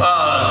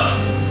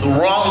 The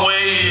wrong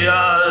way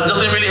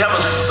doesn't really have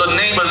a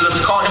name, but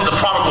let's call him the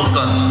prodigal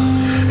son.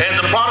 And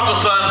the prodigal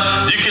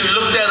son, you can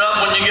look that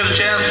up when you get a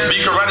chance.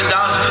 You can write it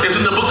down. It's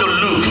in the book of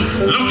Luke.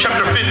 Luke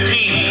chapter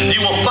 15.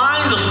 You will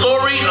find the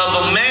story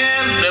of a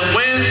man that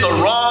went the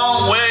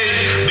wrong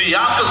way, the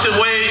opposite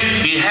way.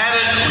 He had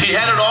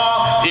it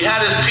all. He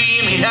had his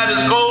team. He had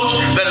his coach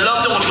that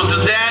loved him, which was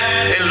his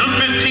dad. In Luke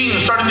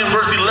 15, starting in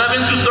verse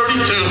 11 to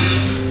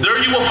 32, there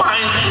you will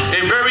find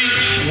a very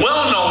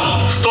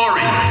well-known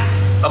story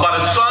about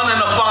a son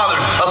and a father.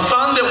 A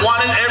son that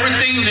wanted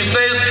everything. He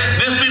says,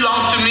 this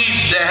belongs to me,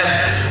 Dad,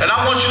 and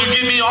I want you to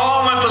give me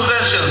all my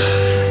possessions.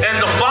 And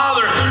the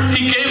father,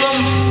 he gave him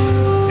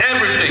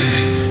everything.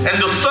 And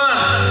the son,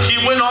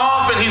 he went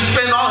off and he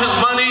spent all his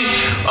money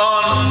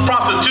on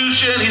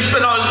prostitution. He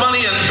spent all his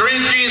money on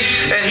drinking,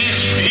 and he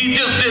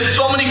just did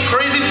so many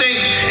crazy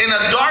things in a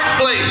dark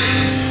place.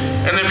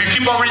 And if you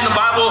keep on reading the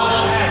Bible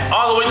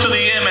all the way to the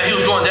end, man, he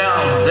was going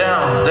down,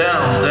 down,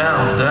 down,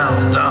 down,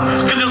 down, down.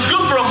 Because it's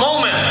good for a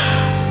moment,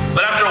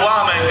 but after a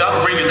while, man, God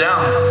will bring you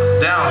down,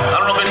 down. I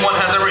don't know if anyone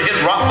has ever hit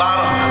rock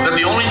bottom, that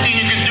the only thing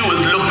you can do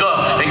is look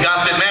up. And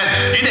God said, man,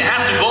 you didn't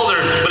have to go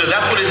there, but if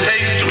that's what it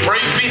takes to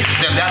praise me,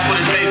 then that's what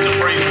it takes to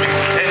praise me.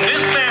 And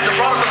this man, the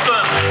prodigal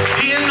son,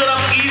 he ended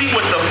up eating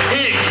with the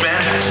pigs,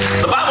 man.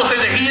 The Bible says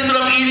that he ended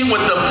up eating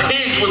with the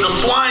pigs, with the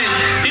swine.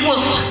 He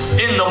was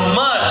in the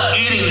mud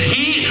eating.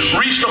 He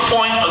reached a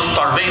point of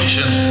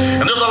starvation.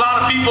 And there's a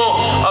lot of people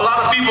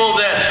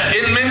that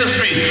in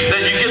ministry,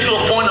 that you get to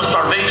a point of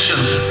starvation,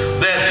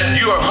 that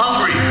you are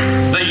hungry,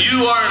 that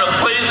you are in a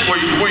place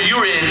where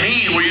you're in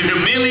need, where you're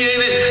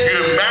humiliated,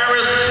 you're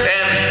embarrassed.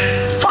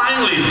 And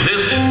finally,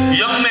 this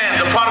young man,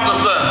 the prodigal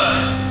son,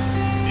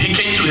 he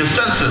came to his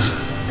senses.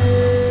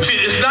 See,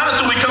 it's not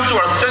until we come to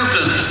our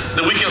senses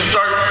that we can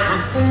start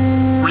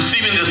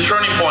receiving this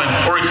turning point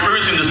or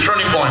experiencing this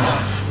turning point.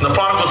 And the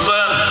prodigal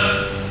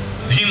son,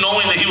 he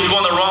knowing that he was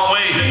going the wrong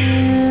way,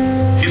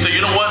 he said,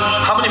 you know what?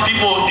 How many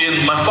people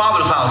in my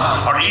father's house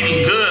are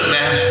eating good,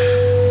 man?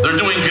 They're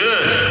doing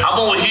good. I'm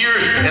over here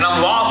and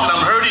I'm lost and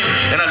I'm hurting,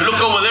 and I look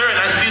over there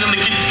and I see them to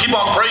keep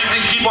on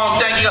praising, keep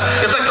on thanking God.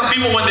 It's like some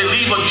people when they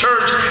leave a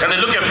church and they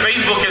look at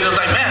Facebook and it's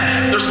like,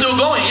 man, they're still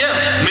going. Yes,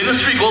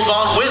 ministry goes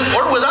on with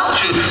or without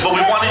you, but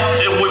we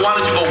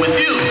wanted to go with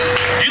you.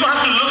 You don't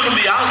have to look from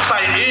the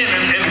outside in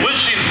and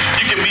wishing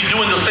you can be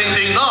doing the same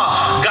thing. No,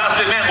 God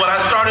said, man, what I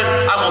started,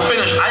 I will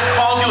finish. I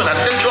called you and I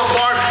sent you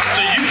apart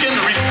so you can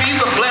receive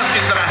the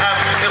blessings that I have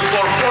in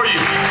store for you.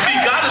 See,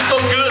 God is so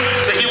good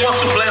that he wants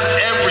to bless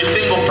every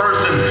single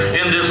person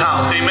in this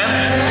house.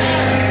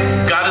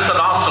 Amen. God is an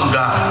awesome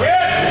God.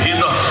 He's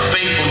a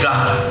faithful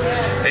God.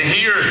 And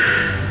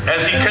here,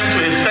 as he came to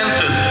his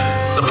senses,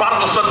 the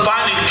prodigal son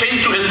finally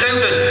came to his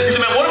senses. He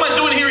said, man, what am I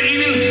doing here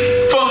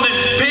eating from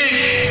these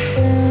pigs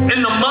in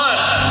the mud?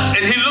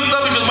 And he looked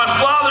up because my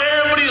father,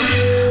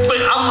 but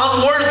I'm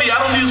unworthy. I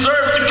don't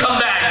deserve to come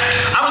back.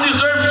 I don't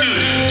deserve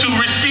to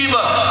receive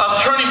a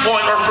turning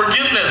point or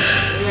forgiveness.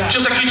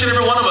 Just like each and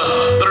every one of us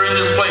that are in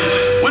this place.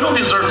 We don't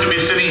deserve to be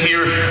sitting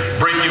here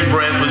breaking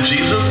bread with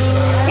Jesus.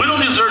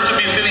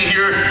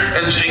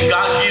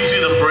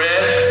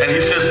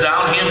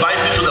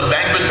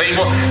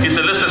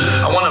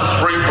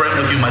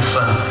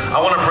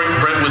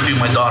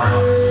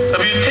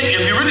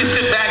 if you really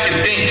sit back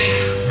and think,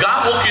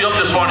 God woke you up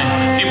this morning.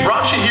 He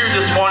brought you here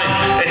this morning,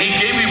 and He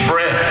gave you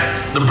bread,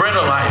 the bread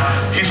of life.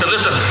 He said,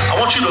 listen, I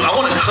want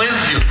to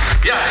cleanse you.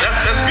 Yeah,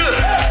 that's good.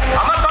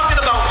 I'm not talking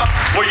about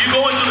where you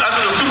go into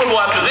after the Super Bowl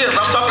after this.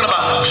 I'm talking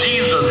about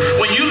Jesus.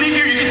 When you leave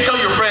here, you can tell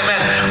your friend,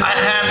 man, I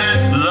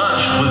had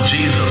lunch with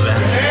Jesus,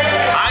 man.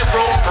 I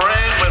broke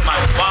bread with my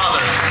Father.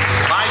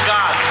 My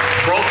God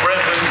broke bread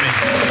with me.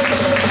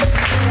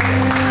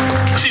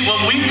 See,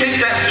 when we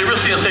take that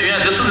seriously and say,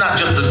 yeah, this is not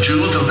just the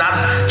Jews, it's not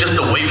just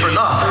a wafer,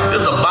 no.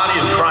 This is the body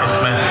of Christ,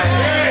 man.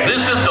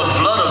 This is the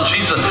blood of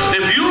Jesus.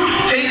 If you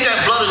take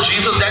that blood of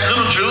Jesus, that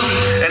little juice,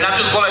 and not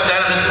just go like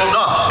that and then go,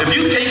 no. If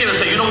you take it and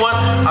say, you know what?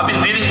 I've been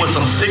dealing with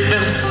some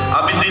sickness.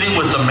 I've been dealing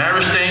with some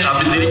marriage thing.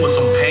 I've been dealing with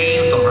some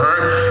pain, some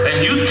hurt.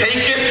 And you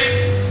take it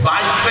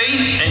by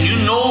faith, and you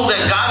know that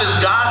God is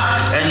God,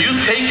 and you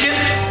take it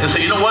and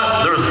say, you know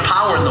what? There is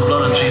power in the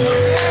blood of Jesus.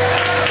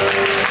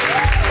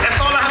 That's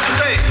all I have to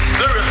say.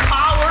 There is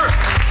power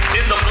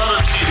in the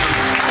blood of Jesus.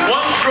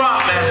 One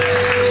drop, man,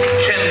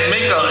 can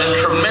make a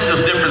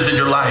tremendous difference in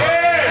your life.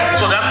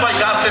 So that's why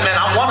God said, man,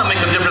 I want to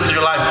make a difference in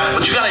your life,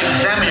 but you got to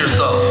examine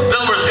yourself. In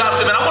other words, God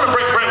said, man, I want to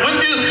break bread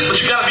with you, but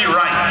you got to be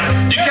right.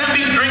 You can't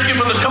be drinking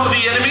from the cup of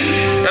the enemy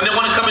and then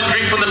want to come and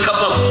drink from the cup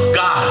of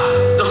God.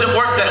 It doesn't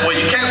work that way.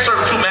 You can't serve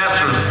two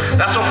masters.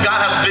 That's what God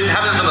has been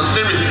having in a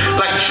series.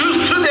 Like,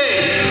 choose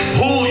today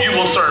who you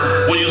will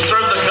serve. Will you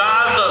serve the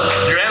gods of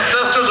your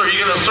ancestors, or are you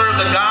going to serve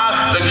the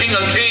God, the King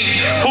of Kings?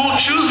 Who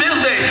choose this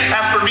day?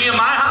 As for me and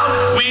my house,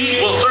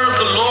 we will serve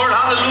the Lord.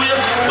 Hallelujah.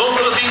 Those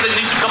are the things that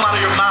need to come out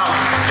of your mouth.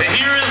 And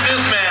here is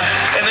this man,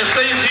 and it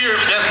says here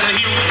that when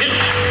he hit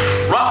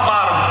rock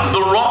bottom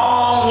the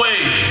wrong way,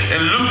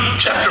 in Luke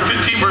chapter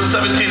 15 verse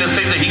 17, it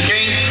says that he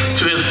came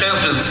to his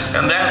senses,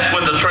 and that's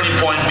when the turning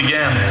point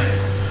began.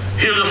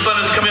 Here the son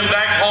is coming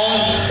back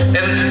home,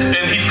 and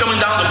he's coming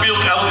down the field.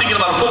 I was thinking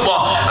about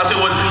football. I said,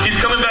 when he's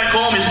coming back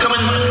home, he's coming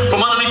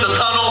from underneath the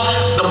tunnel.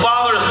 The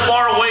father is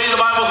far away, the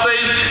Bible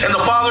says, and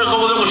the father is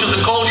over there, which is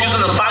the coach. He's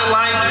in the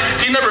sidelines.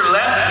 He never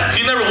left.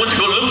 He never went to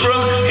go look for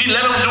him. He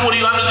let him do what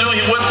he had to do.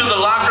 He went through the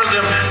lockers,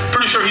 and I'm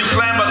pretty sure he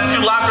slammed a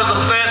few lockers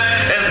upset.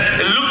 And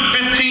in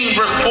Luke 15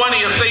 verse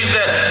 20, it says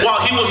that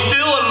while he was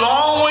still a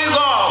long ways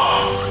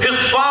off, his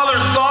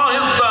father saw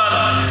his son,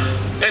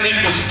 and he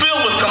was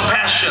filled with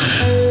compassion.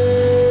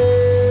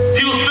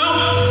 He was filled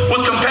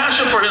with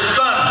compassion for his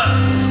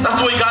son. That's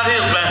the way God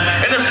is, man.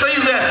 And it says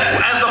that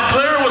as the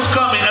player was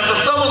coming, as the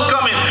son was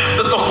coming,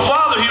 that the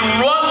father, he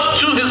runs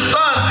to his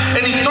son,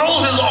 and he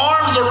throws his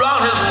arms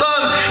around his son,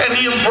 and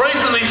he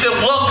embraces him, and he said,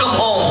 welcome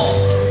home.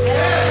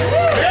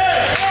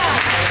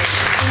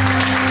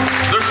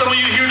 There's some of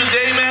you here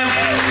today, man,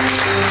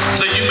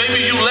 that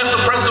maybe you left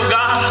the presence of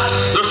God.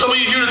 There's some of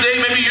you here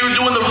today, maybe you're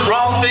doing the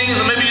wrong things,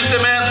 and maybe you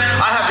say, man,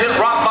 I have hit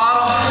rock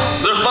bottom.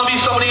 There's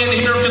maybe somebody in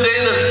here today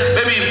that's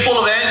maybe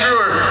full of anger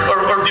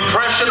or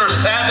depression or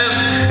sadness,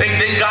 and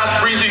then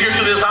God brings you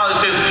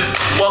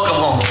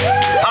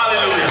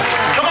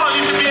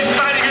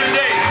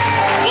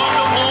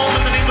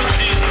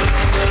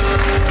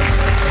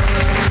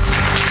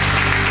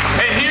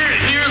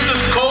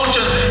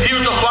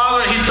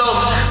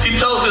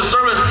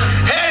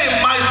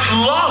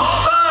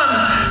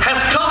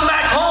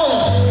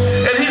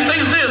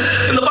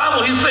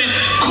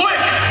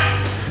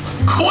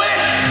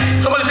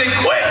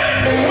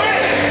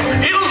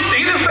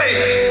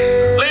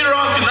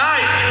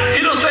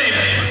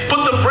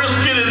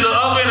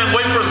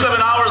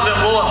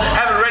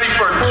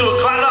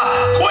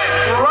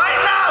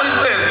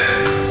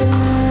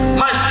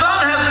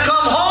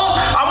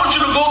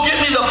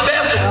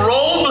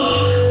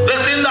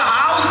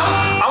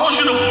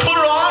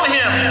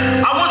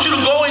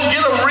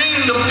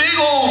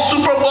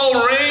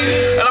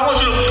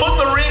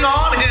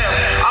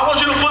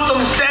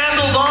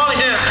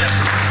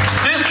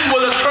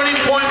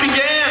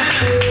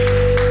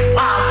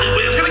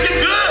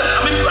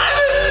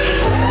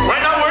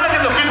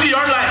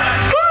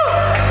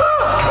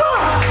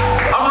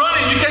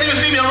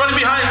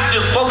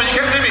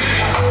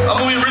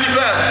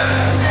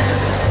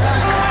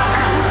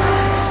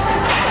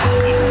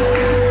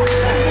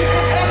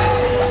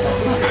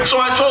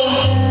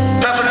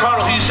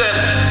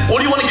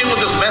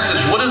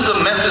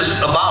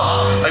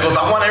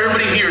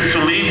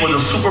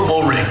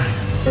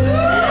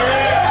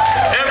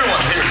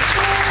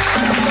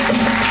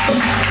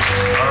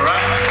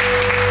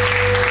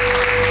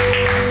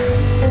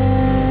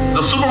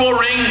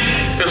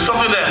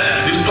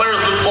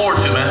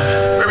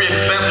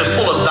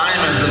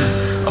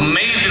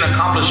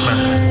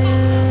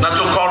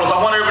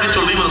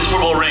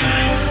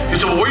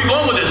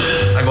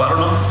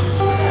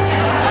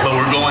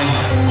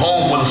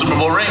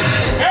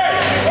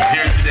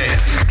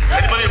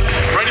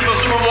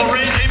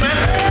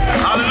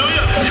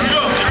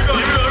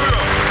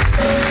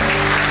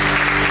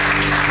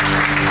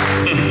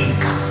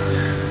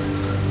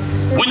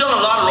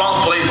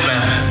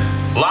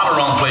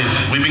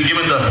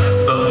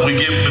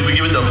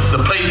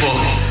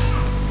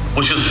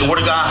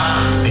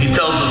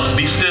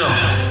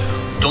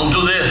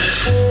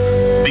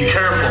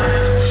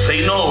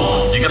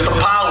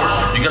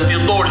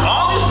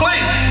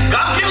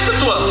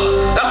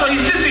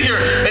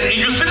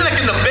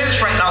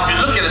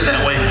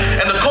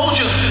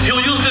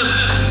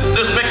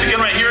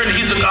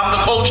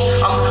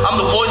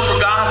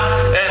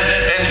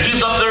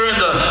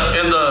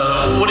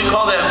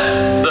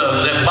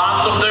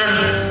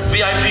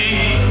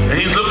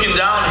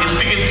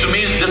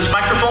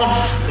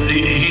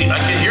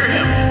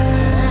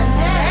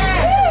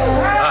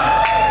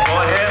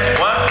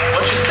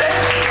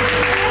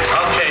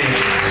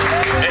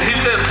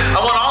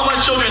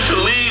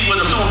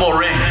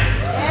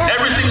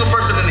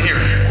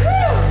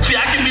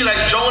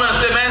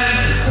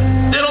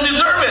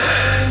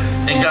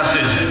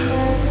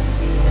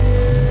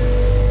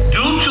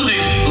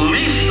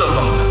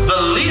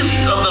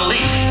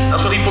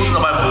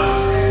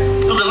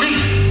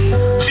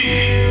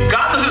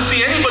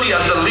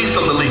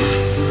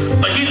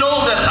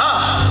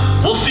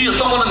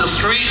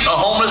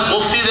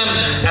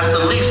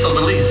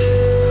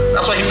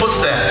He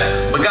puts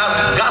that. But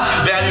God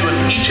sees value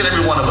in each and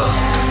every one of us.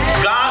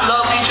 God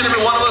loves each and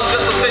every one of us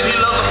just the same He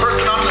loves the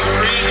person on the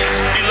street.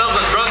 He loves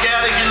the drug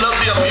addict. He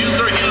loves the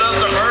abuser. He loves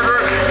the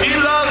murderer. He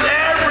loves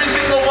every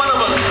single one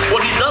of us.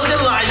 What He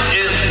doesn't like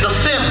is the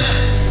sin.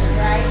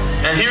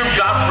 And here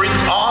God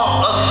brings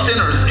all us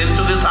sinners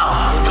into this house,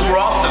 because we're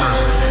all sinners.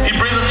 He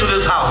brings us to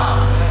this house.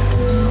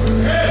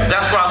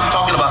 That's what I was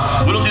talking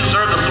about. We don't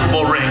deserve the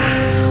Super Bowl ring,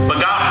 but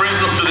God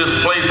brings us to this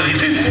place and He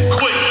says,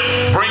 quick,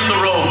 bring the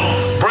robe,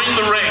 bring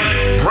the ring,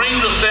 bring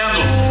the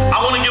sandals.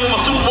 I want to give them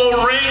a Super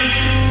Bowl ring.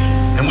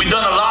 And we've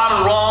done a lot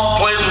of wrong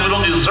plays where we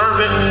don't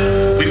deserve it.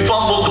 We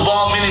fumbled the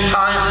ball many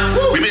times.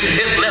 We've been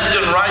hit left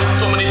and right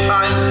so many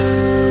times.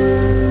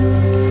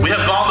 We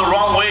have gone the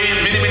wrong way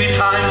many, many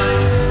times.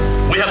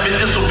 We have been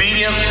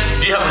disobedient.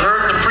 You have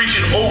heard the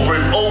preaching over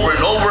and over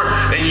and over,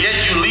 and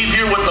yet you leave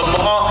here with the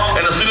ball,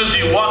 and as soon as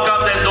you walk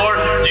out that door,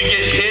 you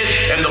get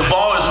hit, and the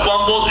ball is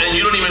fumbled, and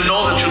you don't even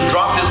know that you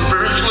dropped it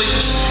spiritually.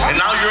 And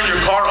now you're in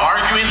your car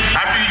arguing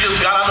after you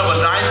just got out of a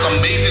nice,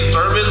 amazing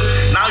service.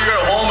 Now you're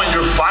at home and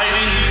you're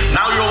fighting.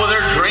 Now you're over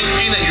there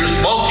drinking and you're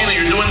smoking and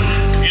you're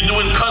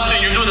doing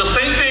cussing. You're doing the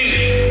same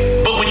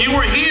thing. But when you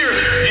were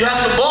here, you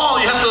had the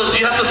ball. You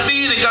have to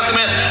see it. And God said,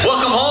 man,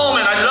 welcome home,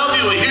 and I love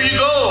you. And here you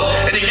go.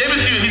 And He gave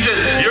it to you. He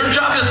said, your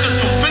job is just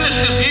to finish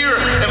this year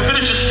and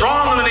finish it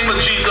strong in the name of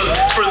Jesus.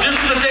 For this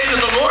is the day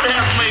that the Lord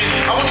has made.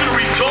 I want you to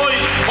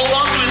rejoice. Hold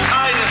on to His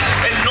tight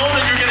and know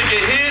that you're going to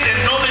get hit, and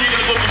know that you're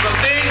going to go through some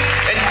things,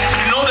 and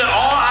know that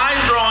all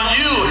eyes are on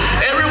you.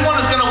 Everyone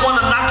is going to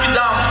want to knock you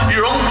down.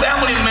 Your own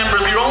family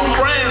members, your own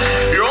friends,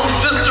 your own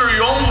sister,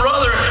 your own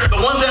brother, the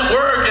ones at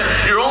work, and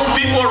your own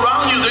people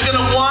around you. They're going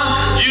to want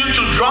you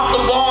to drop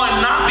the ball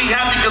and not be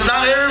happy, because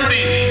not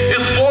everybody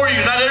is for you.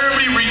 Not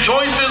everybody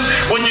rejoices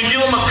when you give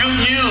them a good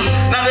news.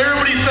 Not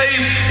everybody says,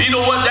 you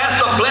know what, that's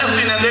a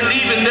blessing, and they're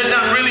leaving. They're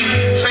not really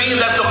saying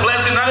that's a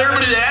blessing. Not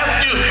everybody that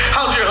asks you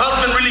how's your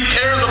husband really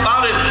cares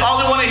about it. All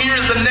they want to hear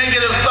is the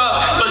negative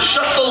stuff. But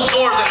shut those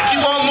doors and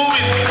keep on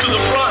moving to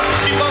the front.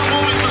 Keep on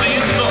moving to the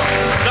end zone.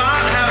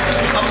 God has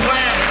a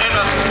plan and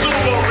a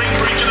Super Bowl ring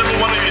for each and every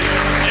one of you.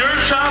 Your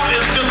job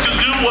is just to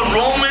do what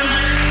Romans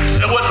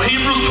and what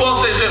Hebrews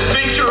 12 says,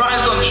 fix your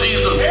eyes on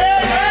Jesus.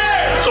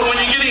 So when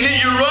you're getting hit,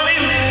 you're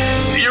running,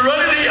 here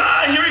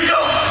he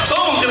goes.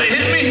 Boom, gonna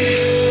hit me,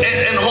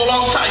 and hold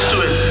on tight to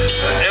it.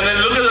 And then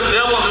look at the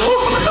devil and say,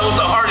 whoa, that was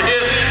a hard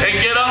hit, and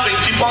get up and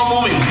keep on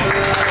moving.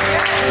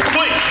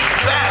 Quick,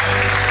 fast,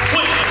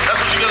 quick. That's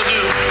what you gotta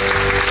do.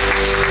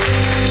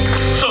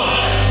 So,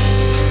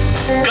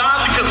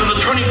 God, because of the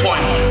turning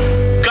point,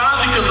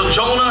 God, because of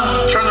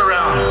Jonah, turned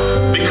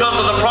around. Because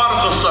of the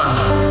prodigal son.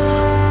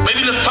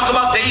 Maybe let's talk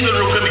about David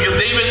real quick, because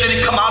David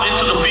didn't come out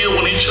into the field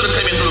when he should have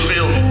come into the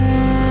field.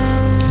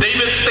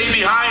 David stayed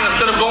behind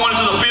instead of going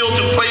into the field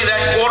to play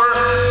that quarter.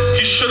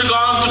 He should have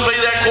gone to play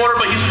that quarter,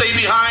 but he stayed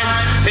behind.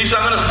 And he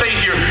said, I'm going to stay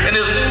here. And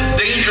it's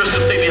dangerous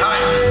to stay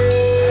behind.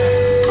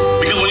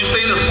 Because when you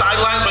stay in the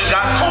sidelines, when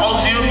God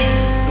calls you,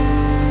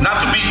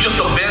 not to be just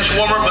a bench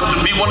warmer, but to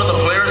be one of the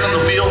players on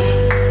the field.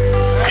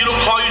 He don't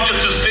call you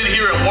just to sit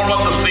here and warm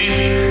up the seats.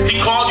 He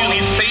called you and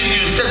He saved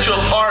you, set you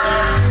apart,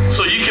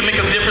 so you can make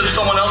a difference in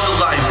someone else's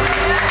life.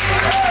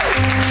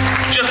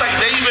 Just like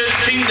David,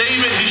 King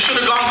David, he should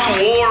have gone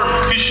to war.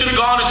 He should have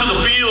gone into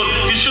the field.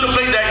 He should have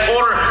played that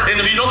quarter. And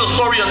if you know the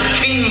story of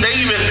King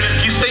David,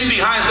 he stayed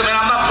behind and said, man,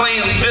 I'm not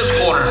playing this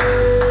quarter.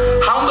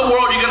 How in the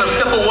world are you going to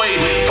step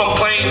away from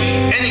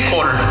playing any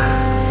quarter?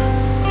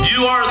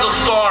 You are the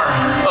star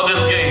of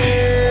this game.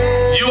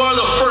 You are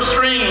the first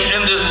string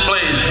in this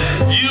play.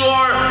 You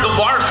are the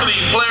varsity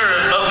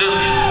player of this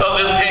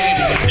game.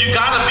 You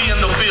got to be in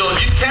the field.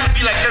 You can't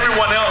be like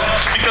everyone else,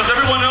 because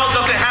everyone else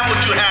doesn't have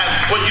what you have.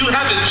 What you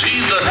have is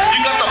Jesus. You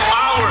got the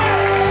power.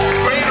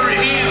 Greater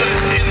He that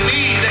is in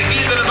me than he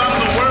that is out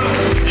in the world.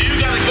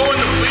 You got to go in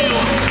the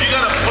field. You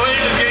got to play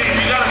the game.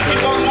 You got to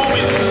keep on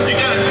moving. You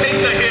got to take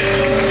the hit.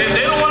 If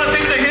they don't want to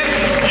take the hit,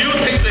 you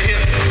take the hit,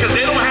 because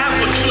they don't have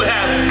what you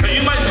have. And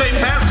you might say,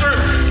 Pastor,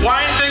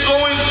 why aren't they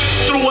going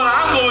through what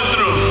I'm going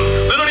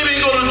through? They don't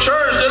even go to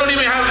church. They don't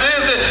even have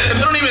this.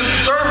 And they don't even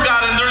serve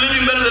God, and they're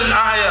living better than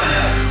I am.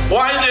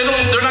 Why they're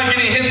not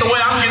getting hit the way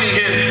I'm getting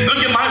hit? Look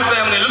at my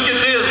family. Look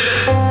at this.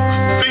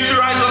 Fix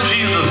your eyes on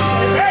Jesus.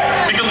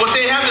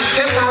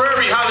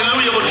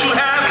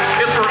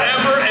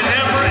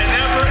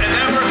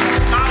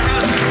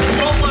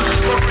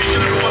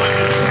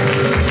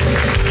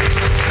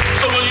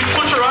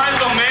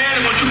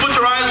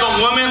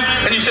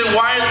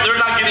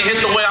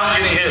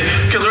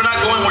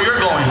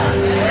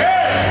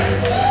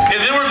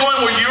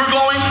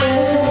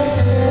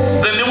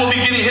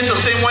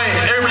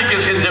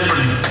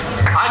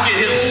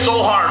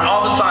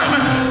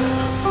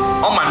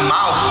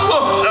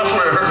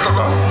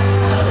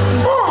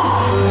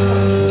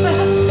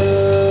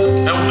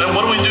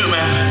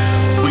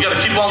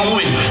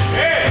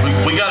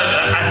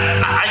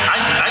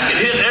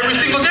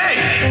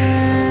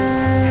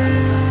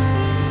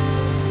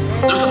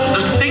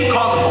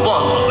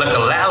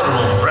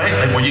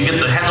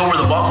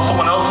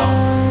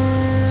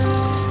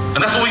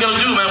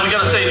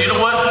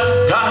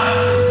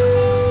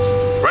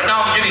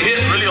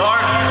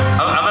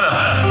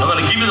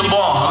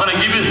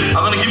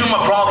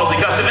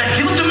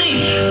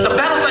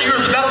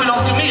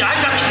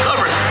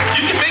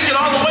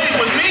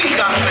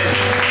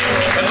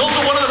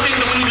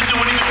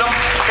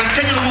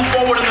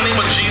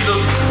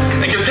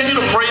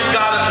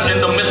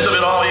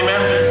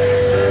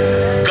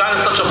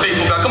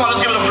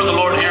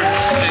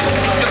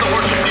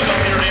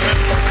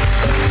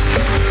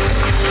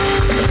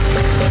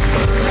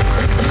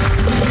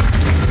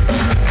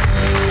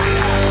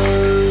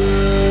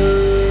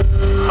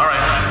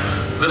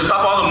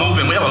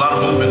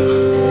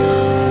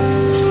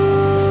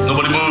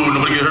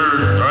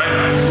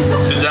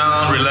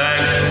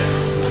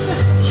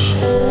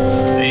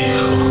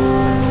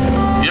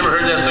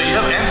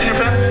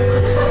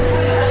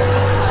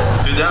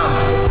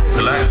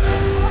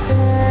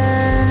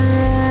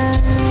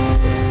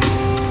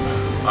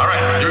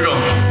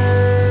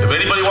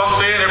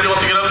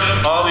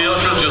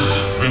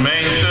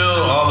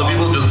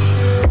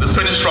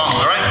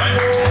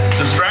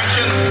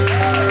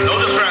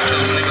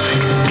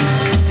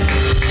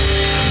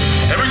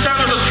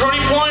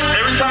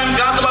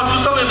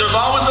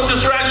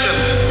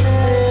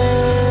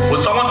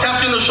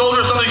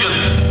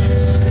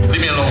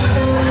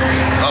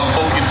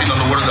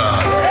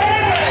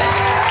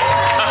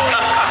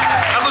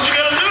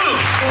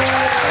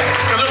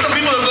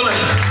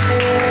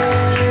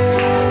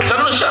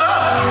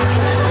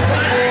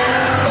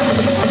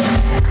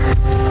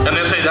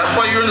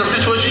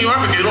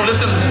 you don't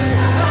listen,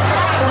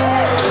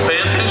 pay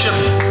attention.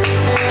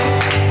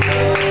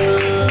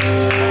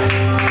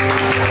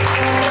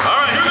 All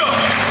right, here we go.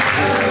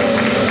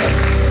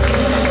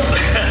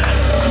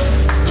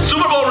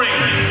 Super Bowl ring.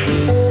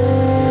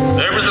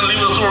 Everybody's gonna leave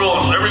with the Super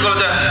Bowl. Everybody go like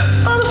that.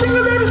 Oh, the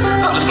single ladies.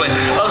 I'm just playing. I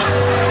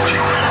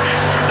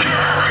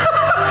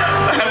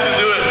have to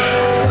do it.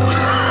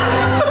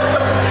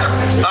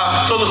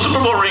 So the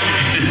Super Bowl ring.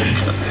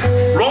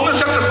 Romans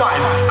chapter 5.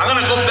 I'm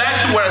gonna go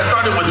back to where I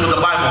started with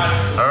the Bible.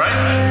 All right,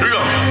 here we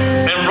go.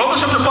 In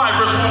Romans chapter 5,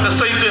 verse 1, it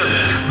says this: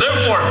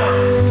 therefore,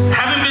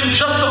 having been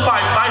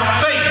justified by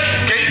faith.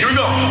 Okay, here we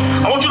go.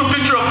 I want you to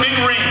picture a big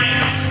ring,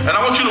 and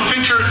I want you to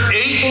picture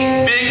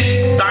 8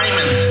 big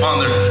diamonds on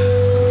there.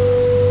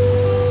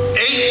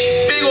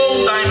 8 big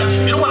old diamonds.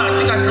 You know what? I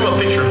think I drew a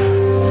picture.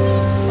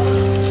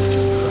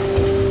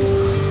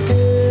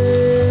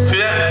 See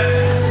that?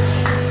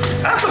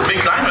 That's a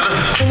big diamond.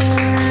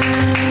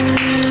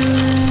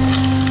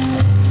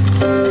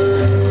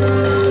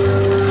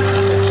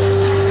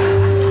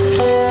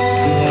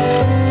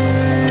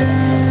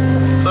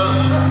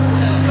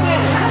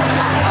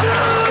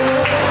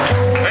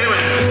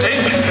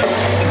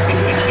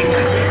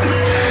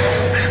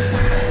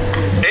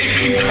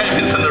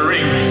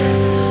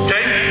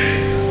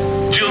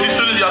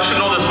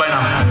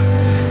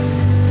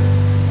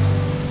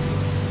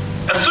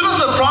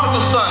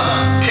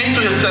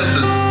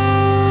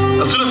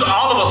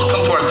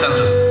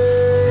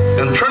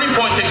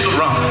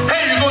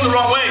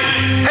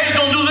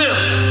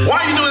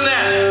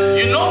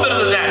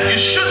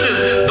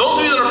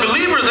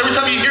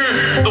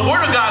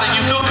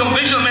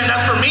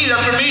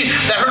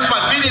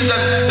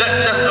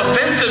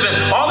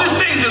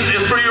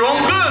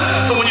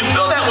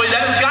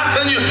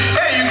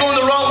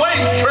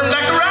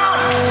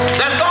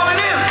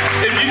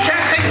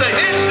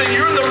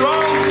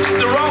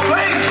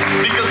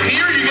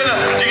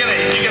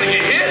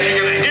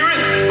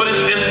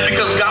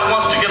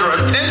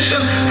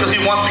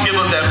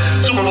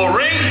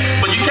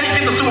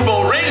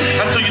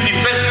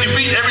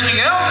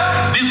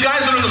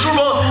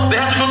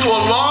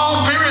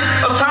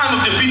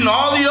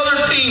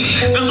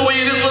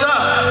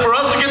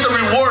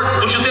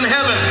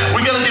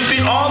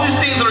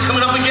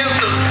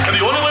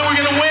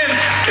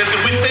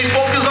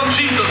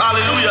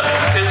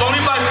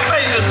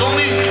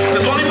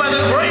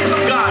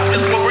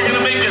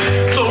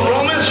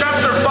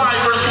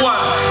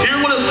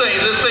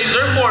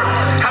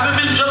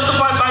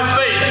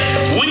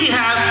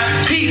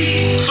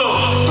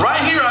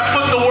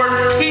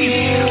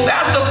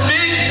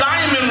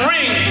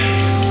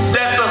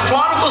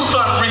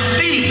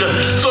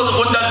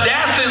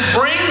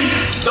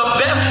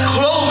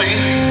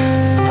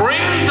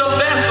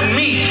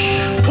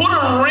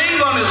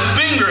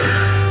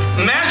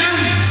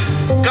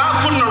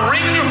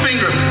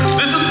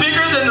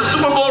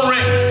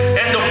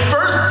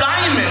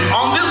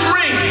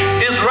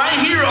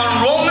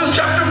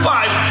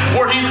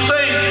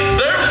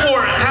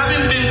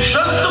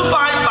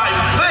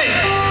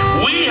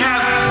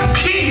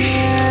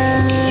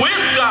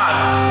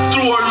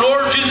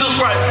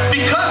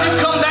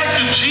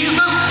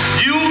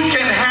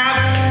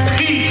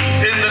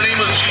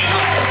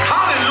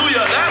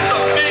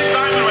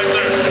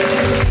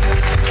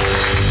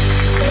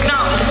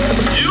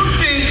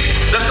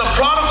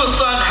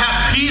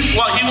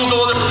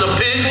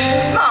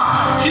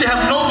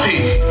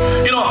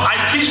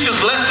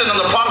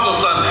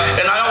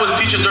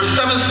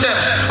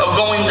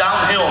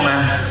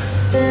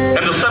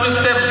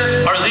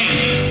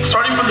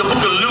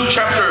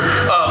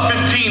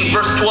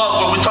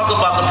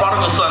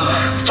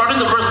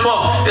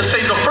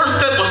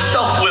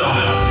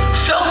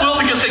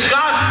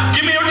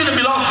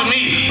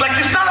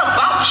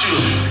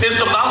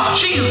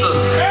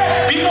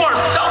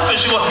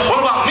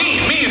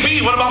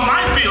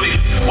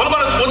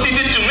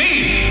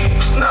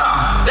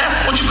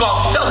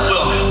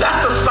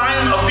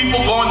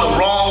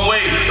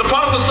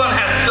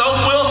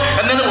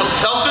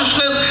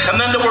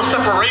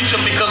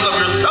 Because of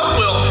your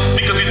self-will,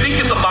 because you think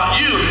it's about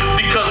you,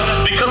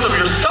 because of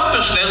your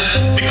selfishness,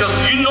 because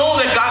you know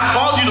that God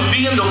called you to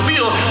be in the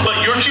field, but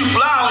you're too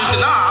loud. You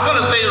say, nah, I'm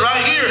going to stay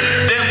right here.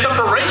 Then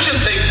separation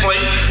takes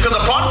place because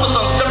the prodigal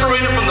son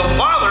separated from the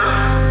father,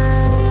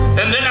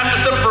 and then after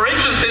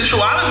separation,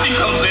 sensuality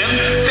comes in.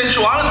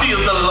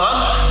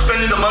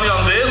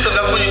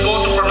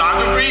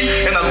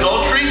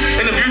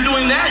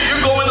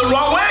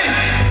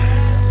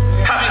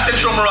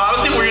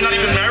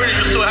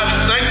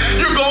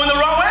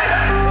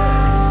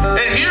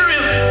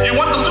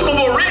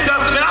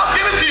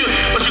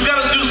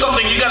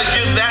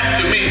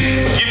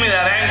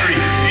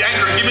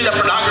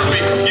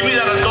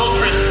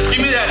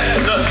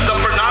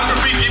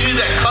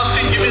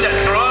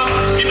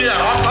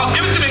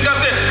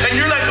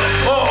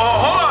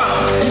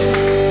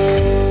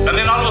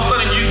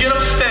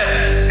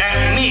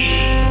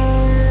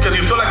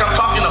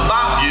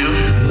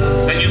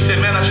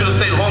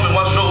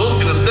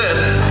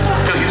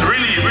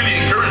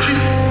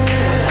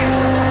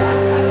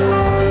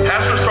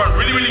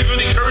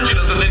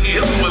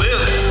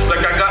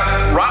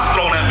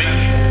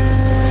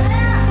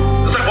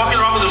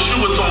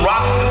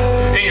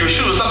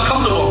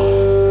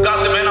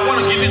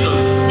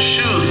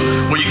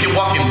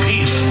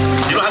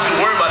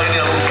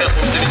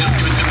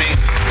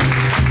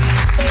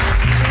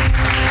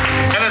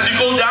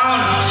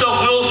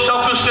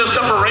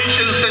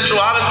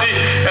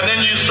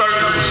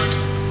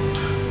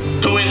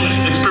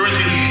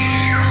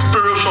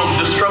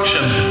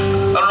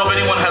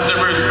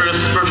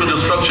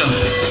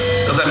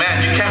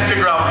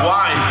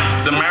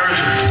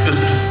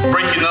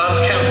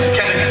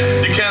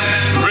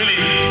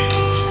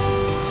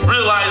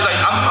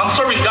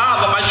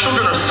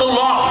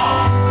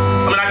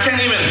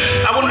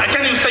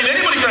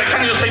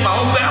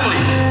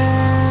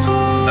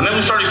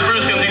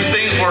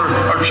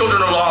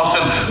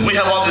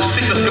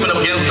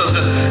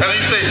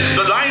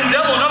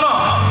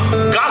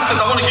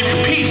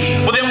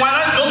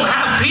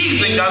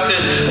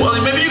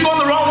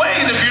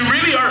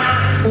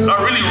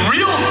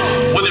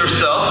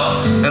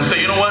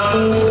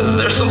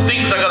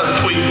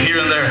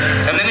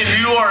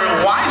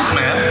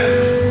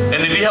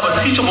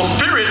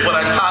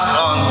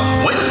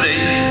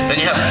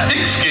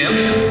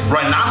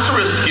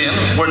 rhinoceros skin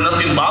where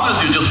nothing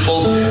bothers you, just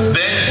full,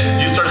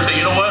 then you start saying,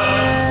 you know what?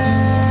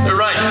 You're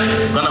right.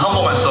 I'm going to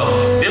humble myself.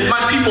 If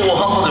my people will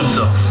humble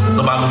themselves,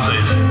 the Bible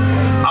says,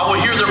 I will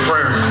hear their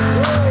prayers.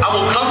 I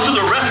will come to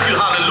the rescue,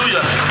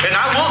 hallelujah, and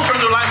I will turn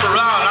their life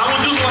around. I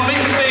will do some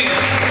amazing things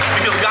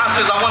because God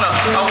says, I want to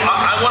come,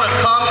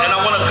 and I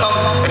want to come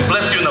and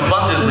bless you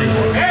abundantly.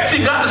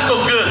 See, God is so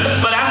good,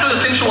 but after the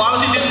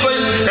sensuality takes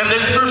place, and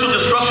then spiritual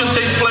destruction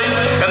takes place,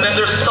 and then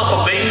there's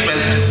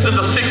self-abasement. There's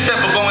a sixth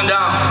step of going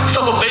down.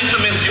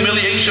 Self-abasement means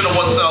humiliation of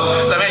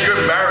oneself. That, man, you're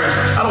embarrassed.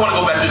 I don't want to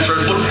go back to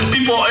church.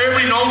 People,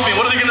 everybody knows me.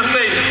 What are they going to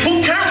say?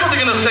 Who cares what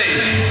they're going to say?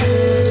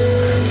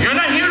 You're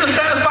not here to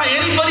satisfy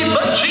anybody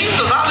but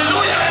Jesus.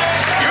 Hallelujah.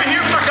 You're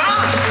here for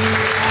God.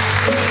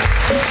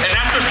 And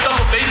after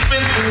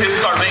self-abasement is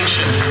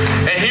starvation.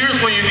 And here's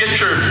when you get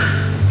your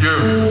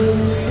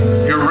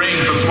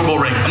ring for Super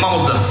Bowl ring. I'm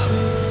almost done.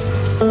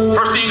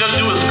 First thing you got to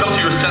do is come to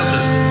your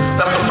senses.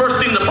 That's the first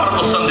thing the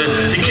prodigal son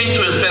did. He came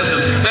to his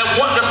senses. That's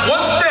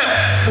one step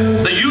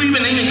that you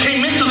even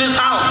came into this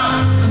house.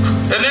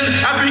 And then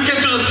after he came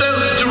to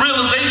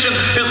realization,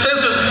 his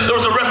senses, there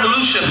was a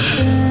resolution.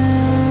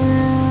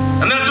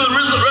 And then after the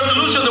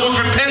resolution, there was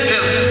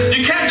repentance.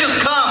 You can't just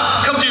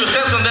come to your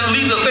senses and then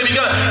leave the same. You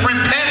got to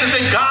repent and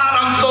say, God,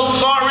 I'm so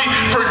sorry.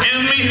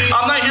 Forgive me.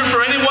 I'm not here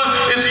for anyone.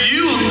 It's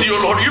you, dear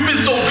Lord. You've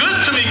been so good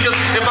to me, because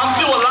if I'm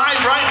still alive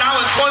right now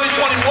in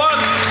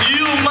 2021,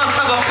 you must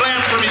have a plan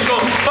for me. So,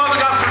 Father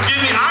God, forgive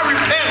me. I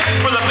repent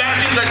for the bad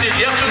things I did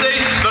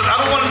yesterday. But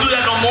I don't want to do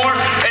that no more.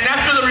 And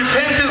after the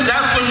repentance,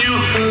 that's when you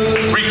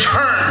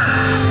return.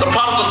 The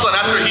prodigal son,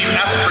 after he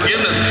asked for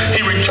forgiveness,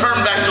 he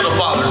returned back to the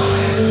Father.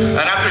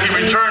 And after he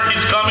returned,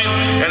 he's coming.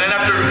 And then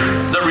after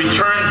the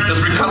return,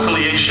 there's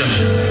reconciliation,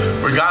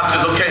 where God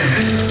says, okay,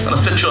 I'm going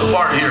to set you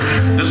apart here.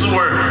 This is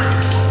where,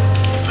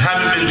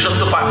 having been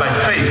justified by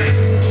faith,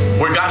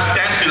 where God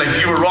stamps you like,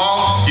 you were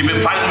wrong, you've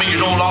been fighting me, you're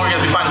no longer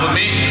going to be fighting with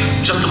me,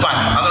 justified.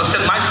 I'm going to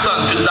send my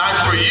son to die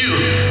for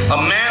you, a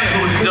man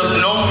who does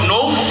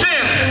no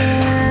sin,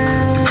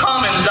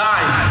 come and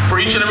die for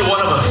each and every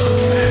one of us.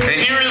 And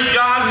here is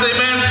God's,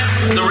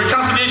 amen, the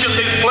reconciliation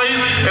takes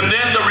place, and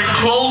then the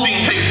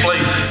reclothing takes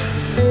place.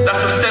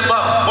 That's a step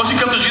up. Once you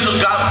come to Jesus,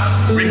 God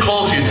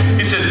reclothes you.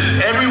 He said,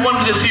 everyone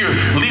that is here,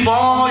 leave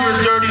all your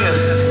dirtiness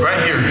right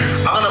here.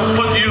 I'm going to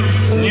put you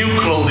new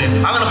clothing.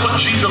 I'm going to put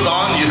Jesus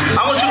on you.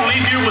 I want you to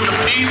leave here with the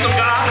peace of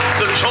God,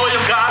 the joy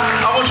of God.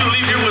 I want you to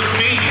leave here with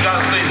me,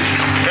 God says.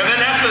 And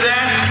then after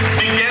that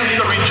begins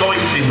the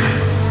rejoicing.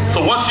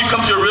 So once you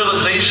come to a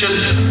realization,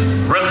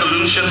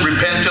 resolution,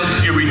 repentance,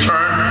 you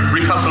return,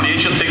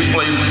 reconciliation takes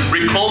place,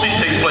 reclothing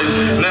takes place,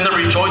 and then the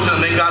rejoicing,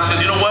 and then God says,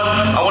 you know what?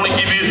 I want to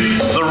give you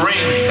the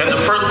ring. And the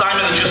first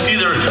diamond that you see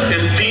there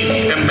is peace.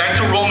 And back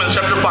to Romans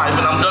chapter 5,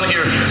 and I'm done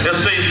here. It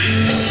says,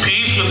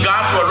 peace with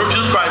God through our Lord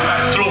Jesus Christ,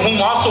 through whom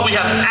also we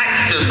have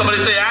access. Somebody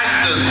say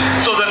access.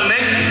 So the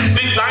next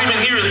big diamond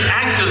here is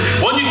access.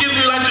 When you give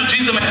your life to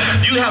Jesus, man,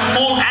 you have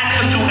full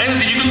access to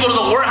anything. You can go to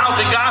the warehouse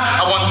and God,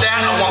 I want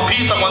that, I want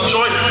peace, I want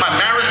joy, my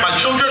marriage, my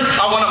children,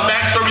 I want them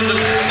back serving the.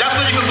 That's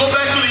when you can go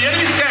back to the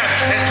enemy's camp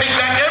and take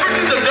back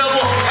everything the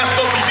devil has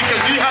stolen,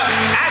 because you have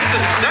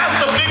access. That's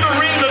the bigger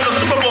ring than the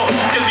Super Bowl,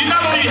 because you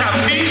not only have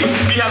peace,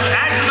 you have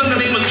access in the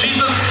name of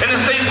Jesus, and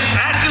it says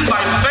access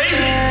by faith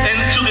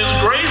into this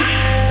grace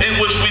in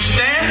which we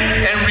stand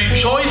and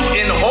rejoice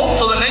in hope.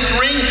 So the next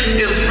ring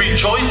is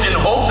rejoice in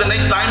hope, the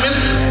next diamond.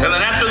 And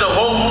then after the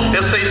hope,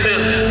 it says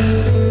this.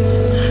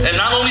 And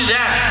not only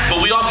that,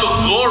 but we also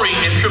glory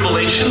in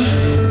tribulations,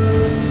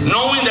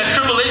 knowing that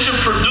tribulation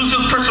produces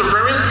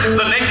perseverance.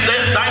 The next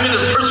diamond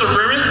is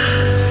perseverance.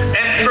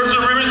 And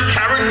perseverance,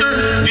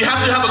 character. You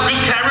have to have a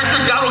good character.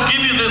 God will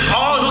give you this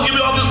all. He'll give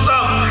you all this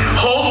stuff.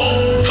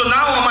 Hope. So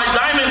now on my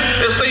diamond,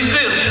 it says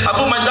this. I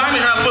put my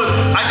diamond here.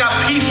 I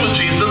got peace with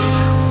Jesus.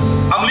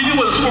 I'm leaving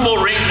with a Super Bowl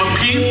ring with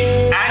peace,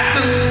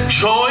 access,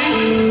 joy,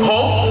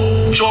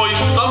 hope, joy in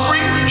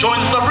suffering.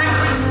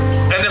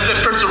 And it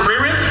said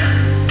perseverance,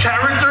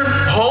 character,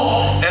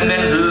 hope, and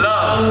then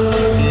love.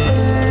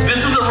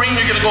 This is the ring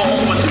you're going to go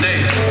home with today.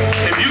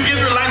 If you give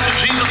your life to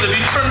Jesus, if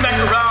you turn back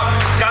around,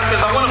 God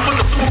says,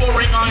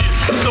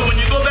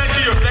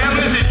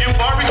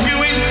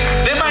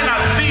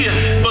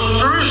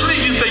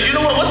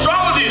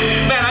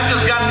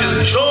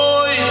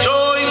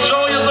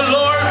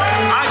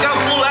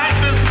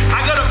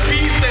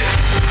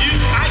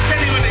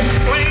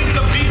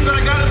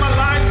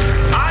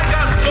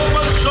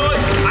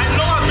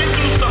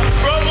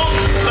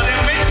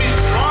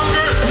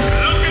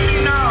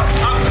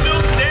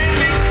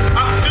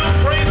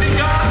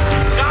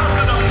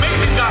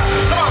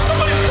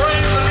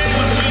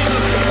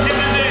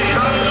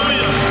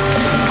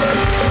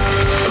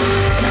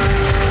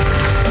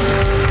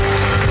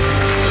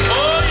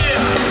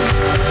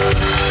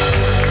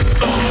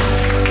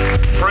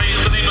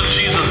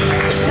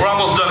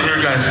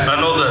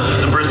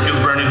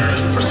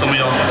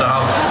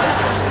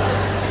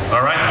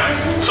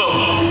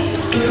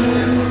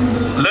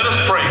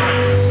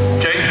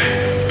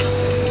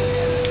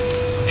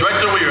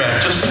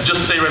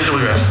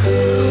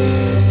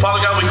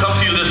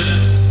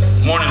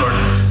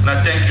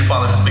 thank you,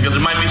 Father, because there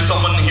might be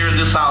someone here in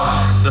this house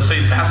that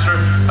says, Pastor,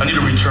 I need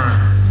to return.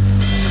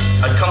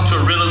 I've come to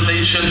a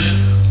realization,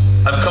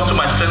 I've come to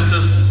my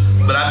senses,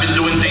 but I've been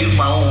doing things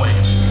my own way.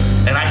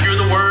 And I hear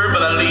the word,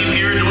 but I leave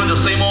here doing the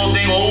same old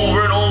thing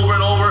over and over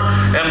and over.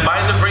 And by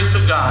the grace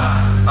of God,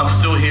 I'm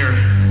still here.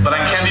 But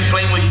I can't be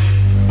playing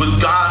with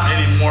God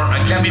anymore.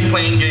 I can't be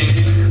playing games.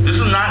 This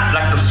is not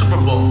like the Super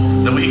Bowl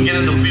that we can get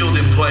in the field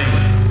and play.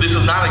 This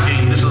is not a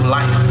game. This is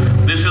life.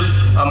 This is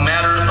a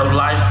matter of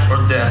life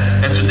or death.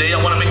 And today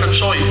I want to make a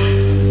choice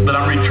that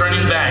I'm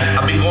returning back.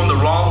 I've been going the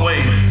wrong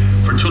way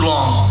for too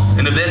long.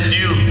 And if that's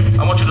you,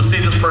 I want you to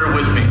say this prayer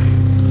with me.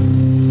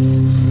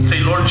 Say,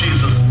 Lord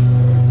Jesus,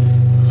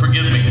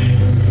 forgive me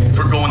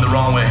for going the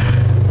wrong way.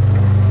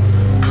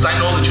 Because I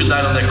know that you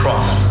died on that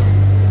cross.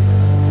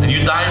 And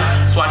you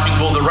died so I can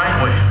go the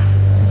right way.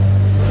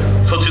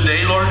 So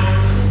today, Lord,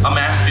 I'm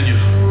asking you,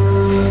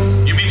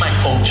 you be my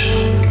coach.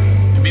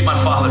 You be my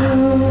Father.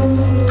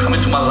 Come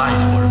into my life,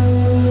 Lord.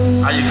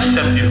 I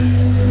accept you.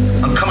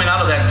 I'm coming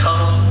out of that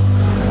tunnel.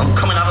 I'm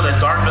coming out of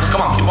that darkness.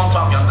 Come on, keep on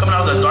talking. I'm coming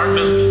out of that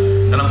darkness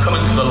and I'm coming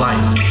to the light.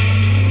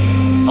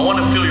 I want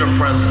to feel your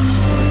presence.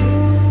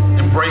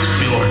 Embrace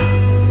me, Lord.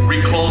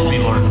 Reclothe me,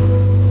 Lord.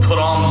 Put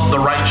on the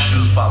right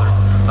shoes, Father.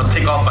 I'll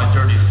take off my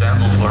dirty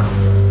sandals, Lord.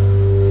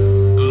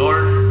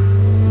 Lord,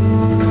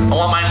 I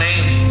want my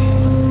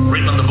name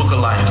written on the book of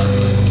life.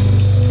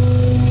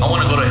 I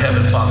want to go to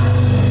heaven, Father.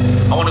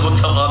 I want to go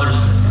tell others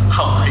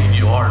how great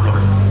you are,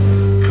 Lord.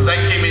 Because I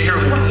came in here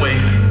one way,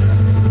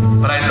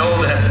 but I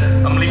know that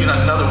I'm leaving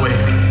another way.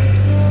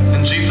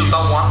 And Jesus,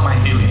 I want my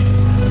healing.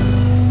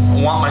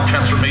 I want my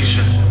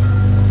transformation.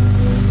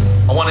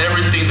 I want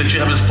everything that you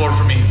have in store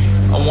for me.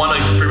 I want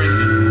to experience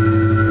it.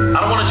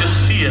 I don't want to just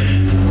see it.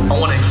 I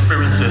want to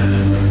experience it.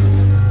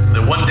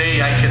 That one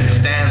day I can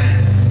stand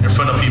in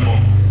front of people.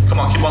 Come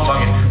on, keep on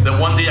talking. That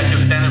one day I can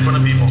stand in front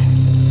of people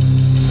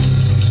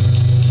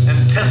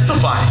and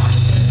testify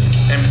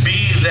and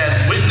be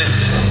that witness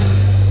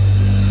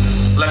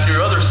like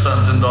your other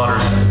sons and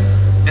daughters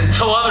and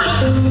tell others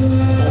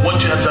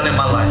what you have done in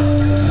my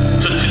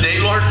life. So today,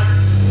 Lord,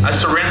 I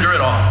surrender it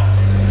all.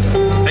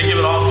 I give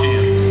it all to you.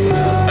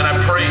 And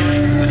I pray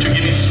that you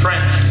give me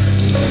strength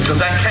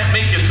because I can't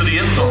make it to the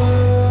end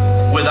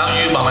zone without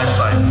you by my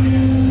side.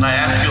 And I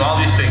ask you all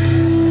these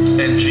things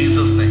in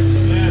Jesus' name.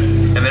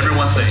 And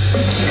everyone say,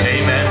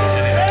 amen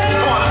and amen.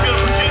 Come on, let's give it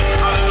for Jesus.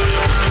 Hallelujah.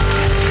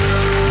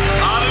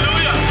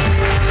 Hallelujah.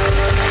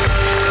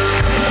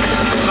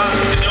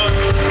 Gracias, Señor.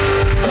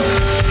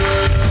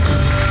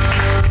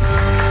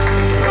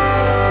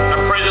 I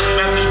pray this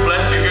message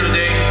bless you here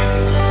today,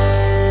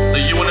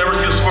 that you will never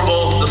see the Super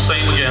Bowl the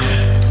same again.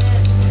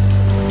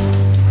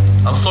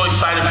 I'm so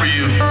excited for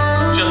you.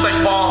 Just like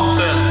Paul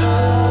said,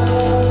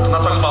 I'm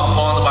not talking about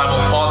Paul in the Bible,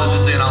 Paul that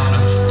did the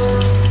announcements.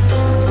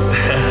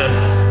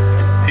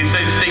 He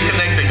said, stay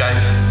connected,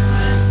 guys.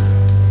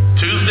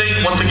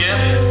 Tuesday, once again,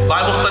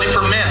 Bible study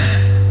for men.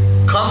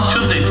 Come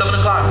Tuesday, 7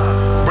 o'clock.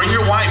 Bring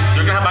your wife.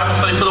 They're going to have Bible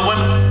study for the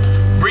women.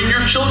 Bring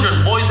your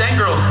children, boys and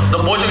girls. The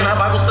boys are going to have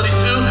Bible study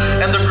too,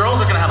 and the girls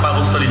are going to have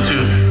Bible study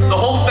too. The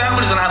whole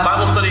family is going to have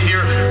Bible study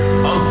here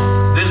on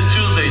this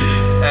Tuesday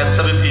at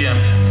 7 p.m.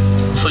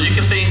 So you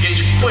can stay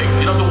engaged quick.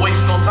 You don't have to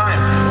waste no time.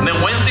 And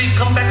then Wednesday,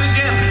 come back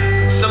again.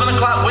 7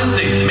 o'clock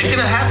Wednesday. Make it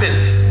a habit.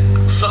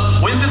 So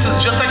Wednesdays is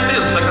just like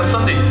this, like a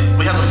Sunday.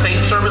 We have the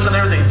same service and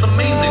everything. It's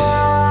amazing.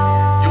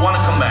 You want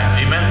to come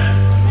back. Amen.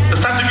 It's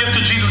time to give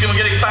to Jesus. We're going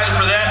to get excited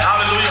for that.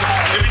 Hallelujah.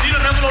 If you need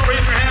an envelope,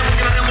 raise your hand. We'll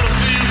get an envelope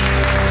to you.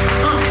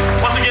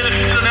 Once again, if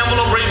you need an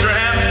envelope, raise your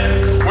hand.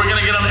 We're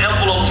going to get an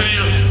envelope to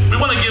you. We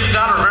want to give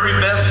God our very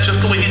best, just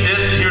the way he did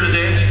here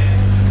today.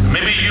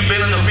 Maybe you've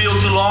been in the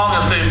field too long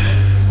and say,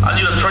 I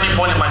need a turning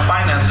point in my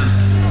finances.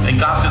 And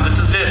God said, this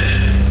is it.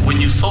 When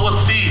you sow a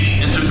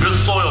seed into good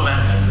soil,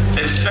 man,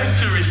 expect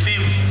to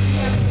receive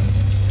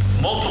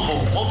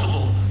multiple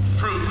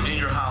fruit in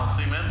your house.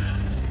 Amen.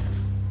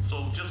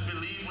 So just believe.